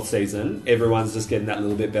our 4th season, everyone's just getting that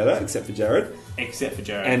little bit better, except for Jared. Except for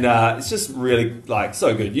Jared. And it's just really like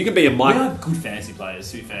so good. You can be a we Mike are good fantasy players,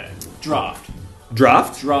 to be fair. Draft.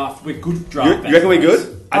 We're good draft. You reckon we're players.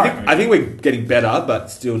 good? I think we're getting better, but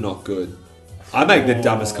still not good. I make the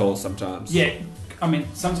dumbest calls sometimes. Yeah, I mean,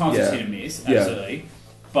 sometimes it's Yeah. hit and miss, Yeah. absolutely.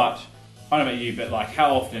 But I don't know about you, but like,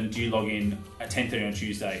 how often do you log in at 10:30 on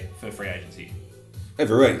Tuesday for free agency?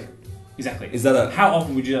 Every week. Exactly. Is that a- How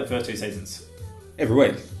often would you do that first 2 seasons? Every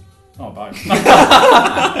week. Oh, both.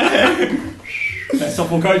 That's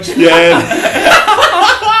softball coach. Yeah.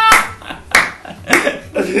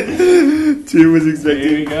 Tim was Here we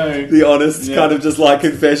expecting go. the honest Yeah. kind of just like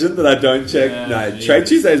confession that I don't check. Yeah, No, yeah. Trade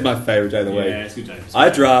Tuesday is my favourite day of the week. Yeah, it's a good day. I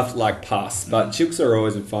draft like pass, but Chicks are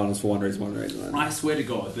always in finals for one reason. I swear to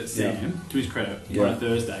God that Sam, to his credit, Yeah. on a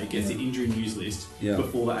Thursday gets the injury news list Yeah.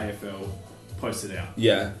 before the AFL posts it out.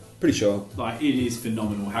 Yeah, pretty sure. Like, it is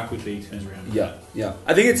phenomenal how quickly he turns around. Yeah, yeah.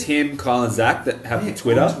 I think it's him, Kyle, and Zach that have the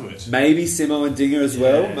Twitter. onto it. Maybe Simo and Dinger as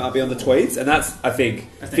well Yeah. might be on the tweets, and that's I think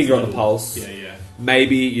That's finger next on the level. pulse. Yeah.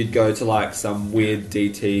 Maybe you'd go to like some weird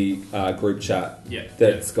DT group chat Yeah.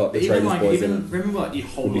 that's got the Even Traders like, boys in it. remember like you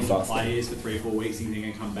hold Would be on to faster. players for 3 or 4 weeks thinking they're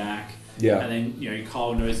going to come back. Yeah. And then,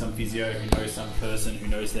 Kyle knows some physio who knows some person who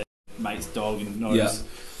knows their mate's dog and knows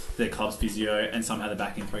their club's physio, and somehow they're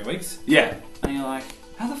back in 3 weeks. Yeah. And you're like,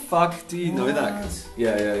 how the fuck do you know that?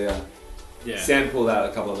 Yeah. Sam pulled out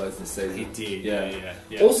a couple of those this season. He did.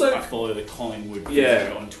 Yeah. Also, I follow the Collingwood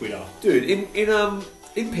physio on Twitter. Dude,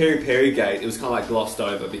 in Perry Gate, it was kind of like glossed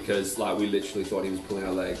over because like we literally thought he was pulling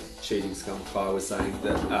our leg. Cheating scum Kai was saying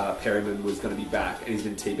that Perryman was going to be back, and he's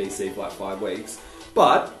been TBC for like 5 weeks.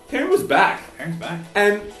 But Perry was back. Perry's back.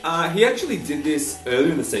 And he actually did this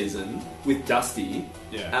earlier in the season with Dusty.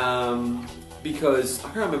 Yeah. Because I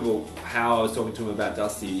can't remember how I was talking to him about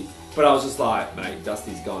Dusty, but I was just like, mate,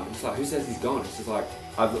 Dusty's gone. It's like, who says he's gone? It's just like,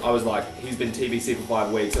 I was like, he's been TBC for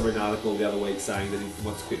 5 weeks. I read an article the other week saying that he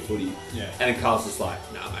wants to quit footy. Yeah. And then Carl's just like,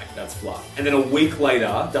 nah, mate, that's fluff. And then a week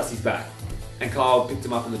later, Dusty's back. And Kyle picked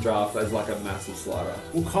him up in the draft as like a massive slider.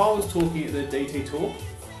 Well, Kyle was talking at the DT talk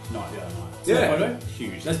the other night. So that photo,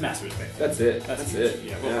 huge. That's massive respect. That's it. That's it.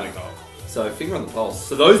 Yeah, well played, Kyle. So finger on the pulse.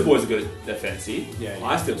 So those boys are good at fancy. Yeah.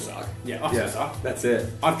 I still suck. Yeah, I still suck. That's it.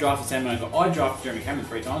 I've drafted Sam and I drafted Jeremy Cameron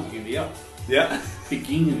 3 times at the beginning of the year. Yeah.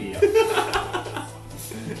 Beginning of the year.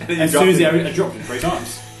 As soon as I dropped him 3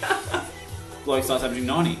 times. Bloke starts averaging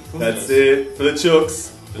 90. That's it. For the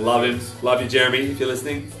Chooks. Love him. Love you, Jeremy, if you're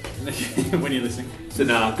listening. When you're listening. So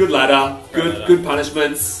good ladder. Good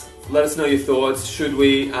punishments. Let us know your thoughts. Should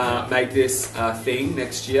we make this a thing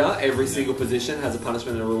next year? Every single position has a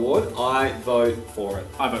punishment and a reward. I vote for it.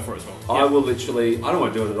 I vote for it as well. I will literally, I don't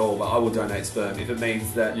want to do it at all, but I will donate sperm if it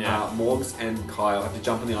means that Morgs and Kyle have to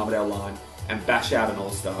jump on the Armadale line and bash out an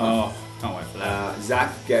all-star. Oh, can't wait for that.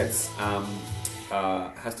 Zach gets,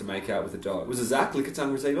 has to make out with a dog. Was it Zach,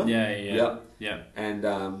 Lickitung receiver? Yeah.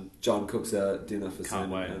 And John cooks a dinner for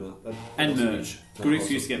Sam. Can't wait. And merch. Good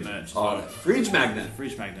excuse to get merch. Oh, fridge magnet.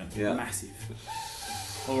 Fridge magnet. Yeah. Massive.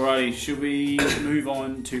 Alrighty, should we move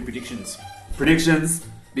on to predictions? Predictions,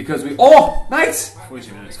 because we... Oh, mate!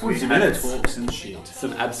 40 minutes. 40 minutes. Talks and shit.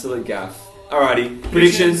 Some absolute gaff. Alrighty,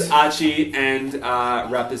 predictions, Archie, and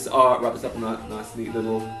wrap us up in a nice neat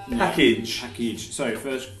little package. So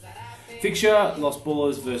first fixture, Lost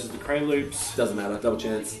Ballers versus the Cray Loops. Doesn't matter, double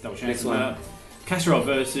chance. Next one. Casserole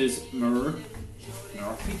versus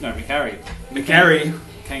Macquarie.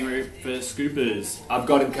 Kangaroo versus Scoopers. I've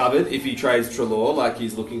got him covered if he trades Treloar like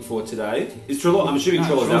he's looking for today. Is Treloar? I'm assuming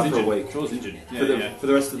Treloar's out for a week. Treloar's injured. For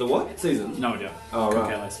the rest of the what? Season? No idea. Oh,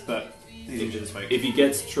 right. Less, but he's injured this week. If he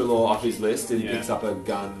gets Treloar off his list and picks up a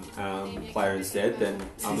gun player instead, then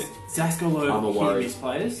Zach's got a lot of hit miss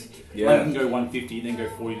players. Yeah. Let him go 150, then go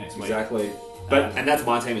 40 next week. Exactly. And that's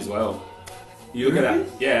my team as well. You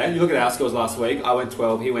look at our scores last week. I went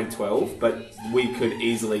 12, he went 12, but we could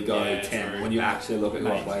easily go 10 when you actually look at who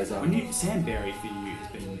our players are. Sam Berry for you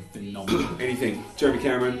has been phenomenal. Anything. Jeremy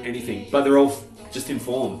Cameron, anything. But they're all just in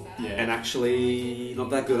form. Yeah. And actually not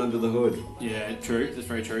that good under the hood. Yeah, true. That's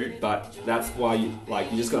very true. But that's why you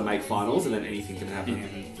just got to make finals and then anything can happen.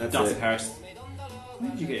 Mm-hmm. That's Dustin it. Harris.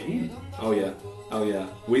 When did you get him? Oh yeah.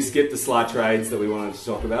 We skipped the slide trades that we wanted to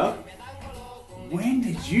talk about. When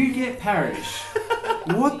did you get Parrish?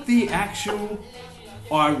 What the actual...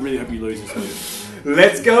 I really hope you lose this week.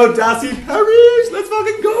 Let's go, Darcy Parrish! Let's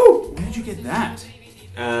fucking go! Where did you get that?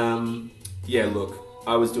 Yeah, look,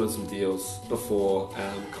 I was doing some deals before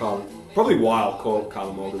Carl... Probably while Carl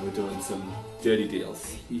and Morgan were doing some dirty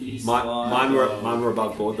deals. Mine were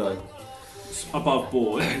above board, though. Above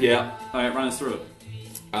board? Yeah. Alright, run us through it.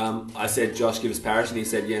 I said, Josh, give us Parrish, and he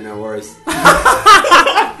said, yeah, no worries.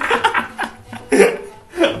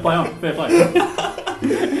 Play on, fair play.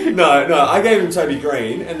 No, I gave him Toby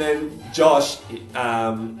Green, and then Josh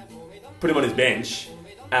put him on his bench.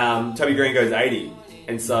 Toby Green goes 80,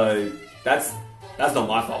 and so that's not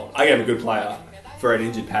my fault. I gave him a good player for an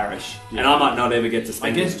injured Parrish, and I might not ever get to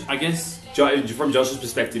spend him. I guess from Josh's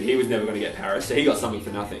perspective, he was never going to get Parrish, so he got something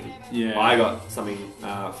for nothing. Yeah, I got something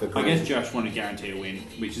for Green. I guess Josh wanted to guarantee a win,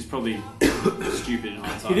 which is probably stupid in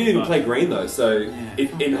hindsight. He didn't even play Green though, so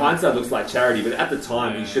in hindsight it looks like charity, but at the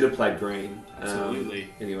time he should have played Green. Absolutely.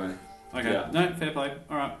 Anyway. Okay. Yeah. No, fair play.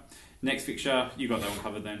 Alright. Next fixture, you got that one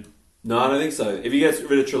covered then. No, I don't think so. If he gets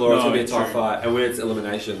rid of Treloar, it's going to be a tight fight, and when it's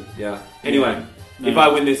elimination. Yeah. Anyway. If I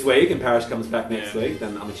win this week and Parrish comes back next week,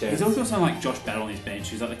 then I'm a chance. He's also something like Josh Battle on his bench.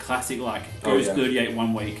 He's like the classic, goes 38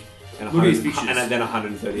 one week. And look at his fixtures. And then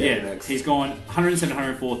 138 the next. He's gone 107,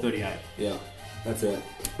 104, 38. Yeah, that's it.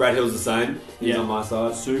 Brad Hill's the same. He's on my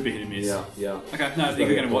side. Super hit and miss. Yeah. Okay, no, I think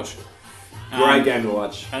we're going to watch. Great game to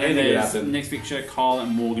watch. And then there's next fixture, Kyle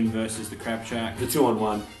and Morgan versus the Crab Shack. The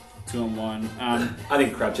 2-on-1. 2-on-1. I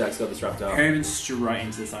think Crabjack's got this wrapped up. Perryman straight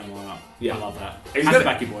into the same lineup. Yeah. I love that. He's to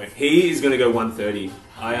back your boy. He is going to go 130.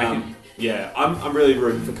 I'm really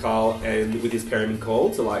rooting for Carl and with his Perryman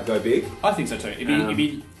call to go big. I think so too. If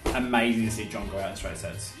he amazing to see John go out in straight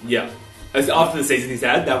sets. Yeah. As after the season he's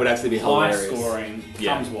had, that would actually be High hilarious. scoring,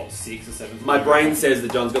 comes what, 6 or 7? My brain says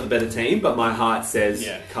that John's got the better team, but my heart says,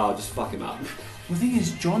 Carl, just fuck him up. The thing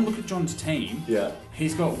is, John, look at John's team. Yeah.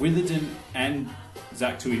 He's got Witherden and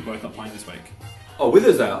Zach Tui both not playing this week. Oh,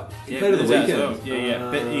 Withers out. He played on the Withers weekend. out as well.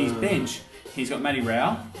 Yeah. But his bench, he's got Matty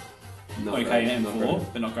Rao. Not Okay, great, M4,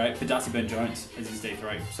 but not great. But Darcy Ben-Jones as his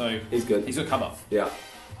D3. So he's good. He's got cover. Yeah.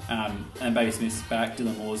 And Baby Smith's back.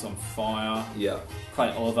 Dylan Moore's on fire. Yeah. Clay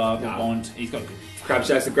Oliver, Bond. He's got good.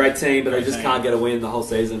 Crabshack's a great team, but they just can't get a win the whole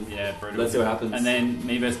season. Yeah, brutal. Let's see what happens. And then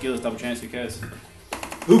me versus Gillis, double chance. Who cares?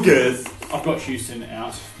 Who cares? I've got Houston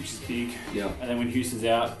out, which is big. Yeah. And then when Houston's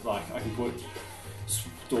out, like I can put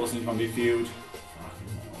Dawson on midfield.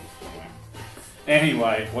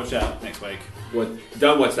 Anyway, watch out next week.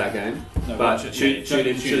 Don't watch that game. No, but watch it. tune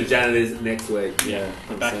in to the it. Janitors next week. Yeah,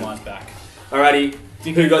 the back line's back. Alrighty.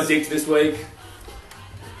 Who got dicked this week?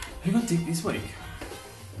 Who got dicked this week?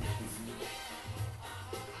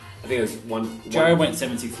 I think it was one. Jared went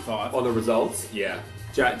 765. On the results, yeah.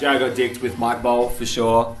 Jared got dicked with Mike Bowl for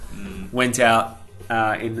sure. Went out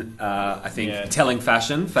in, I think, telling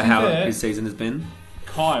fashion for how his season has been.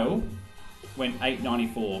 Kyle went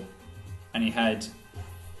 894 and he had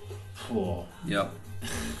 4. Yep.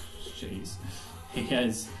 Jeez. He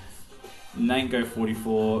has Nate go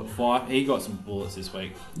 44, 5. He got some bullets this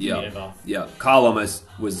week. Yeah. Yeah. Kyle almost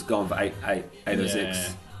was going for 806.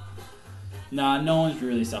 Yeah. Nah, no one's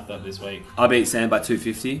really stuffed up this week. I beat Sam by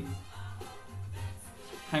 250.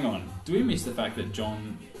 Hang on. Do we miss the fact that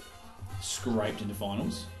John scraped into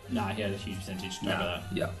finals? Nah, he had a huge percentage over that.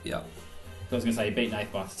 Yeah. I was going to say he beat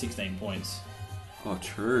Nath by 16 points. Oh,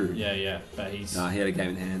 true. Yeah. But he's... Nah, he had a game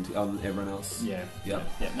in hand on everyone else. Yeah. Yep.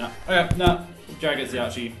 No. Okay, no. Jared gets the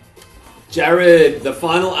Archie. Jared, the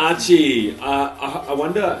final Archie. I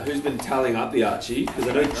wonder who's been tallying up the Archie, because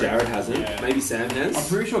I know Jared hasn't. Yeah. Maybe Sam has. I'm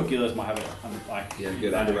pretty sure Gillis might have it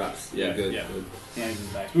good under wraps. Yeah, good. Hands in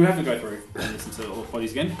the back. We'll have to go through and listen to all the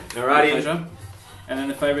potties again. Alrighty. Pleasure. And then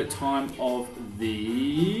the favourite time of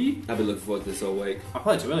the... I've been looking forward to this all week. I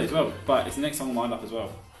played too early as well, but it's the next song lined up as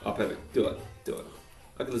well. Oh, perfect. Do it.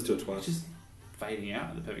 I can listen to it twice. Just fading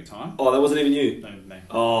out at the perfect time. Oh, that wasn't even you? No.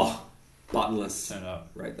 Oh, buttonless. Turn it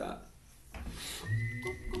up. Rate that.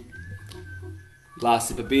 Last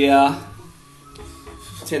sip of beer.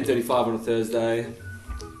 10:35 on a Thursday.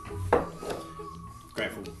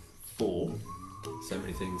 Grateful for... So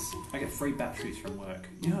many things. I get free batteries from work.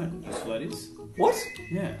 You know how useful that is? What?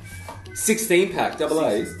 Yeah. 16 pack, double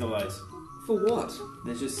A's. Double A's. For what?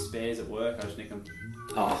 There's just spares at work. I just nick them.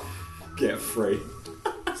 Oh, get free.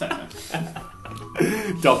 Same.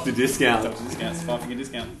 Doctor discount. Doctor discounts. 5-finger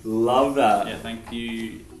discount. Love that. Yeah, thank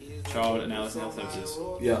you, Child and Alice Health Services.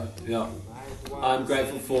 Yeah. I'm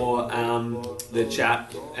grateful for the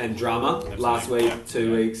chat and drama last week,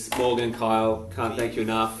 2 weeks. Morgan and Kyle, can't thank you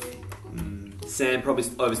enough. Sam probably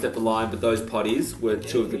overstepped the line, but those potties were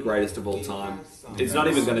 2 of the greatest of all time. It's not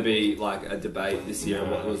even going to be like a debate this year.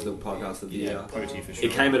 What was the podcast of the year? Potty for sure.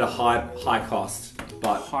 It came at a high cost,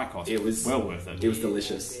 but it was well worth it. It was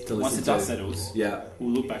delicious to Once listen the dust settles,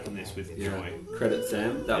 we'll look back on this with joy. Credit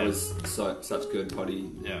Sam. That was such good potty.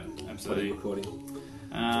 Yeah, absolutely. Potty recording.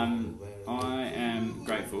 I am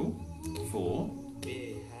grateful for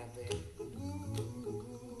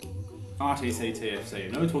RTC TFC. I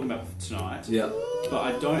know we're talking about tonight, but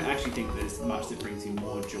I don't actually think there's much that brings you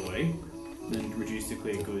more joy than reduced to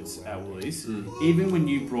clear goods at Woolies. Even when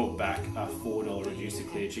you brought back a $4 reduced to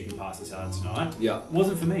clear chicken pasta salad tonight,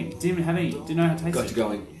 wasn't for me. Didn't even have any. Didn't know how to taste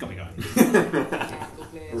it. Got me going.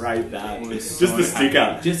 Rate that. Just the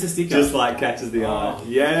sticker. Just a sticker. Just like catches the eye.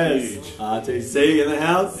 Yes. Huge. RTC in the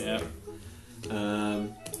house. Yeah.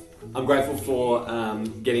 I'm grateful for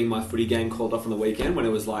getting my footy game called off on the weekend when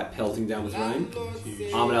it was like pelting down with rain.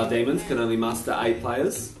 Armadale Demons can only muster 8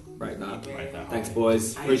 players. Rate that. Thanks,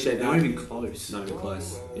 boys. Appreciate that. Not even close. Not even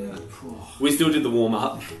close. Yeah. We still did the warm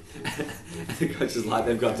up. The coach is like,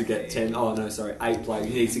 they've got to get 8 players.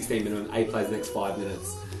 You need 16 minimum, 8 players the next 5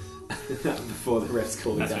 minutes. Before the refs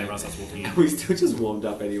call the game. And we still just warmed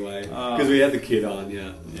up anyway. Because we had the kit on,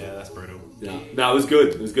 Yeah, that's brutal. Yeah. No, it was good.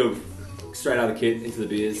 It was good. Straight out of the kit, into the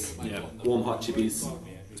beers. Yeah. Warm hot chippies.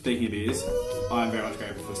 Speaking of beers, I am very much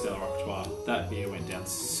grateful for Stella Rochefort. That beer went down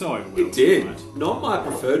so well. It did. Tonight. Not my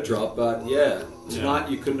preferred drop, but yeah. Tonight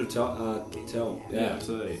you couldn't have tell. Yeah,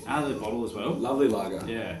 absolutely. Out of the bottle as well. Lovely lager.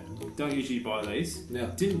 Yeah. Don't usually buy these. Yeah.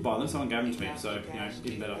 Didn't buy them, someone gave them to me, so,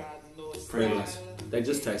 even better. Pretty nice. They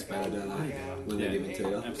just taste better, don't they? When they give it to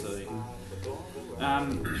you. Absolutely.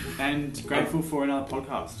 And grateful for another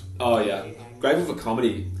podcast. Oh, yeah. Grateful for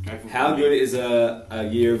comedy. How good is a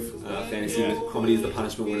year of fantasy with comedy as the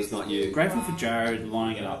punishment when it's not you? Grateful for Jared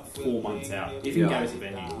lining it up 4 months out. If he goes to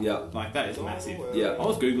venue. Yeah. Like, that is massive. Yeah. I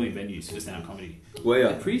was Googling venues for stand-up comedy. Were you?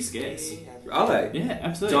 They're pretty scarce. Are they? Yeah,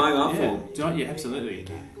 absolutely. Dying art form. Yeah, absolutely.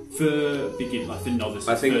 For begin, like for novices.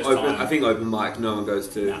 I think open mic no one goes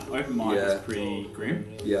to. Nah, open mic is pretty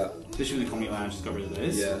grim. Yeah. Especially when the Comedy Lounge just got rid of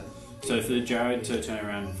theirs. Yeah. So for Jared to turn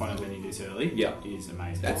around and find a venue this early, is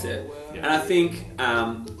amazing. That's it. Yeah. And I think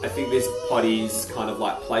this potty's kind of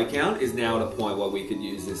like play count is now at a point where we could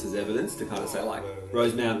use this as evidence to kind of say like,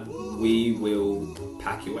 Rosemount, we will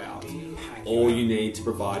pack you out. All you need to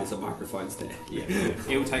provide is a microphone stand. Yeah.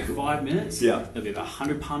 It will take 5 minutes. Yeah. There'll be about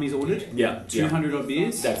 100 punnies ordered. Yeah. 200 odd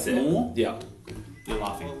beers. That's it. More. Yeah. You're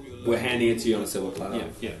laughing. We're handing it to you on a silver platter.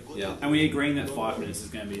 Yeah. And we're agreeing that 5 minutes is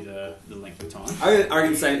going to be the length of time. I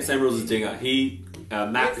reckon same rules as Dinger.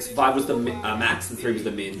 Max 5 was the max and 3 was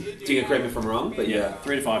the min. Dinger, correct me if I'm wrong, but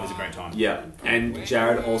 3 to 5 is a great time. Yeah, and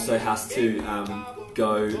Jared also has to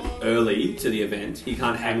go early to the event. He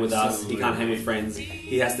can't hang with us. He can't hang with friends.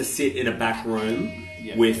 He has to sit in a back room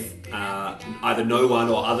with either no one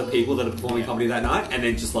or other people that are performing comedy that night, and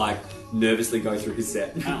then just like nervously go through his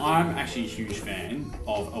set. And I'm actually a huge fan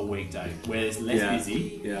of a weekday where there's less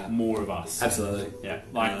busy, more of us. Absolutely. Yeah.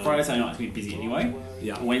 Like Friday, Saturday night's going to be busy anyway.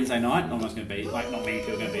 Yeah. Wednesday night, not much going to be, like not many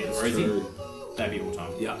people are going to be at the Rosie. That'd be all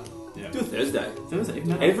time. Yeah. Yeah. Do a Thursday.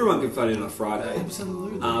 No. Everyone can phone in on a Friday.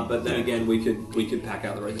 Absolutely. But then again, we could pack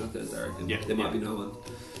out the Rosie on a Thursday. I reckon. Yeah. There might be no one.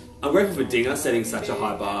 I'm grateful for Dinger setting such a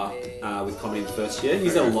high bar with comedy in the first year.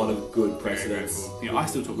 He's had a lot of good precedents. Yeah, I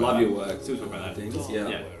still talk about Love that. your work. Still talk about that. Things,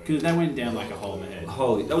 yeah. Because that went down like a hole in the head.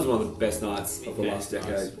 Holy, that was one of the best nights of the last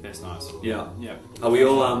decade. Best nights. Yeah. Yeah. Are we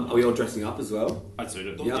all dressing up as well? I'd suit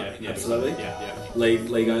it. Yeah, absolutely. Yeah.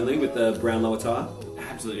 League only with the brown lower tie.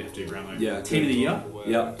 Absolutely have to do Brownlow. Yeah. Team of the year.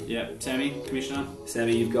 Yep. Yeah. Sammy, Commissioner.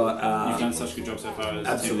 Sammy, you've got. You've done such a good job so far. As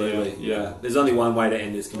Absolutely. Team of the year. Yeah. There's only one way to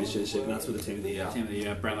end this commissionership, and that's with the team of the year. Team of the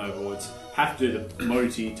year. Brownlow awards. Have to do the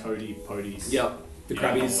Moti, Toady, Podies. Yep. The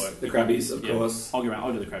Crabbies. The Crabbies, of course. I'll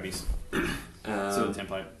do the Crabbies. Still the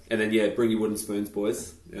template. And then bring your wooden spoons,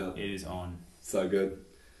 boys. Yeah. It is on. So good.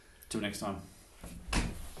 Till next time.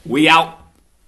 We out.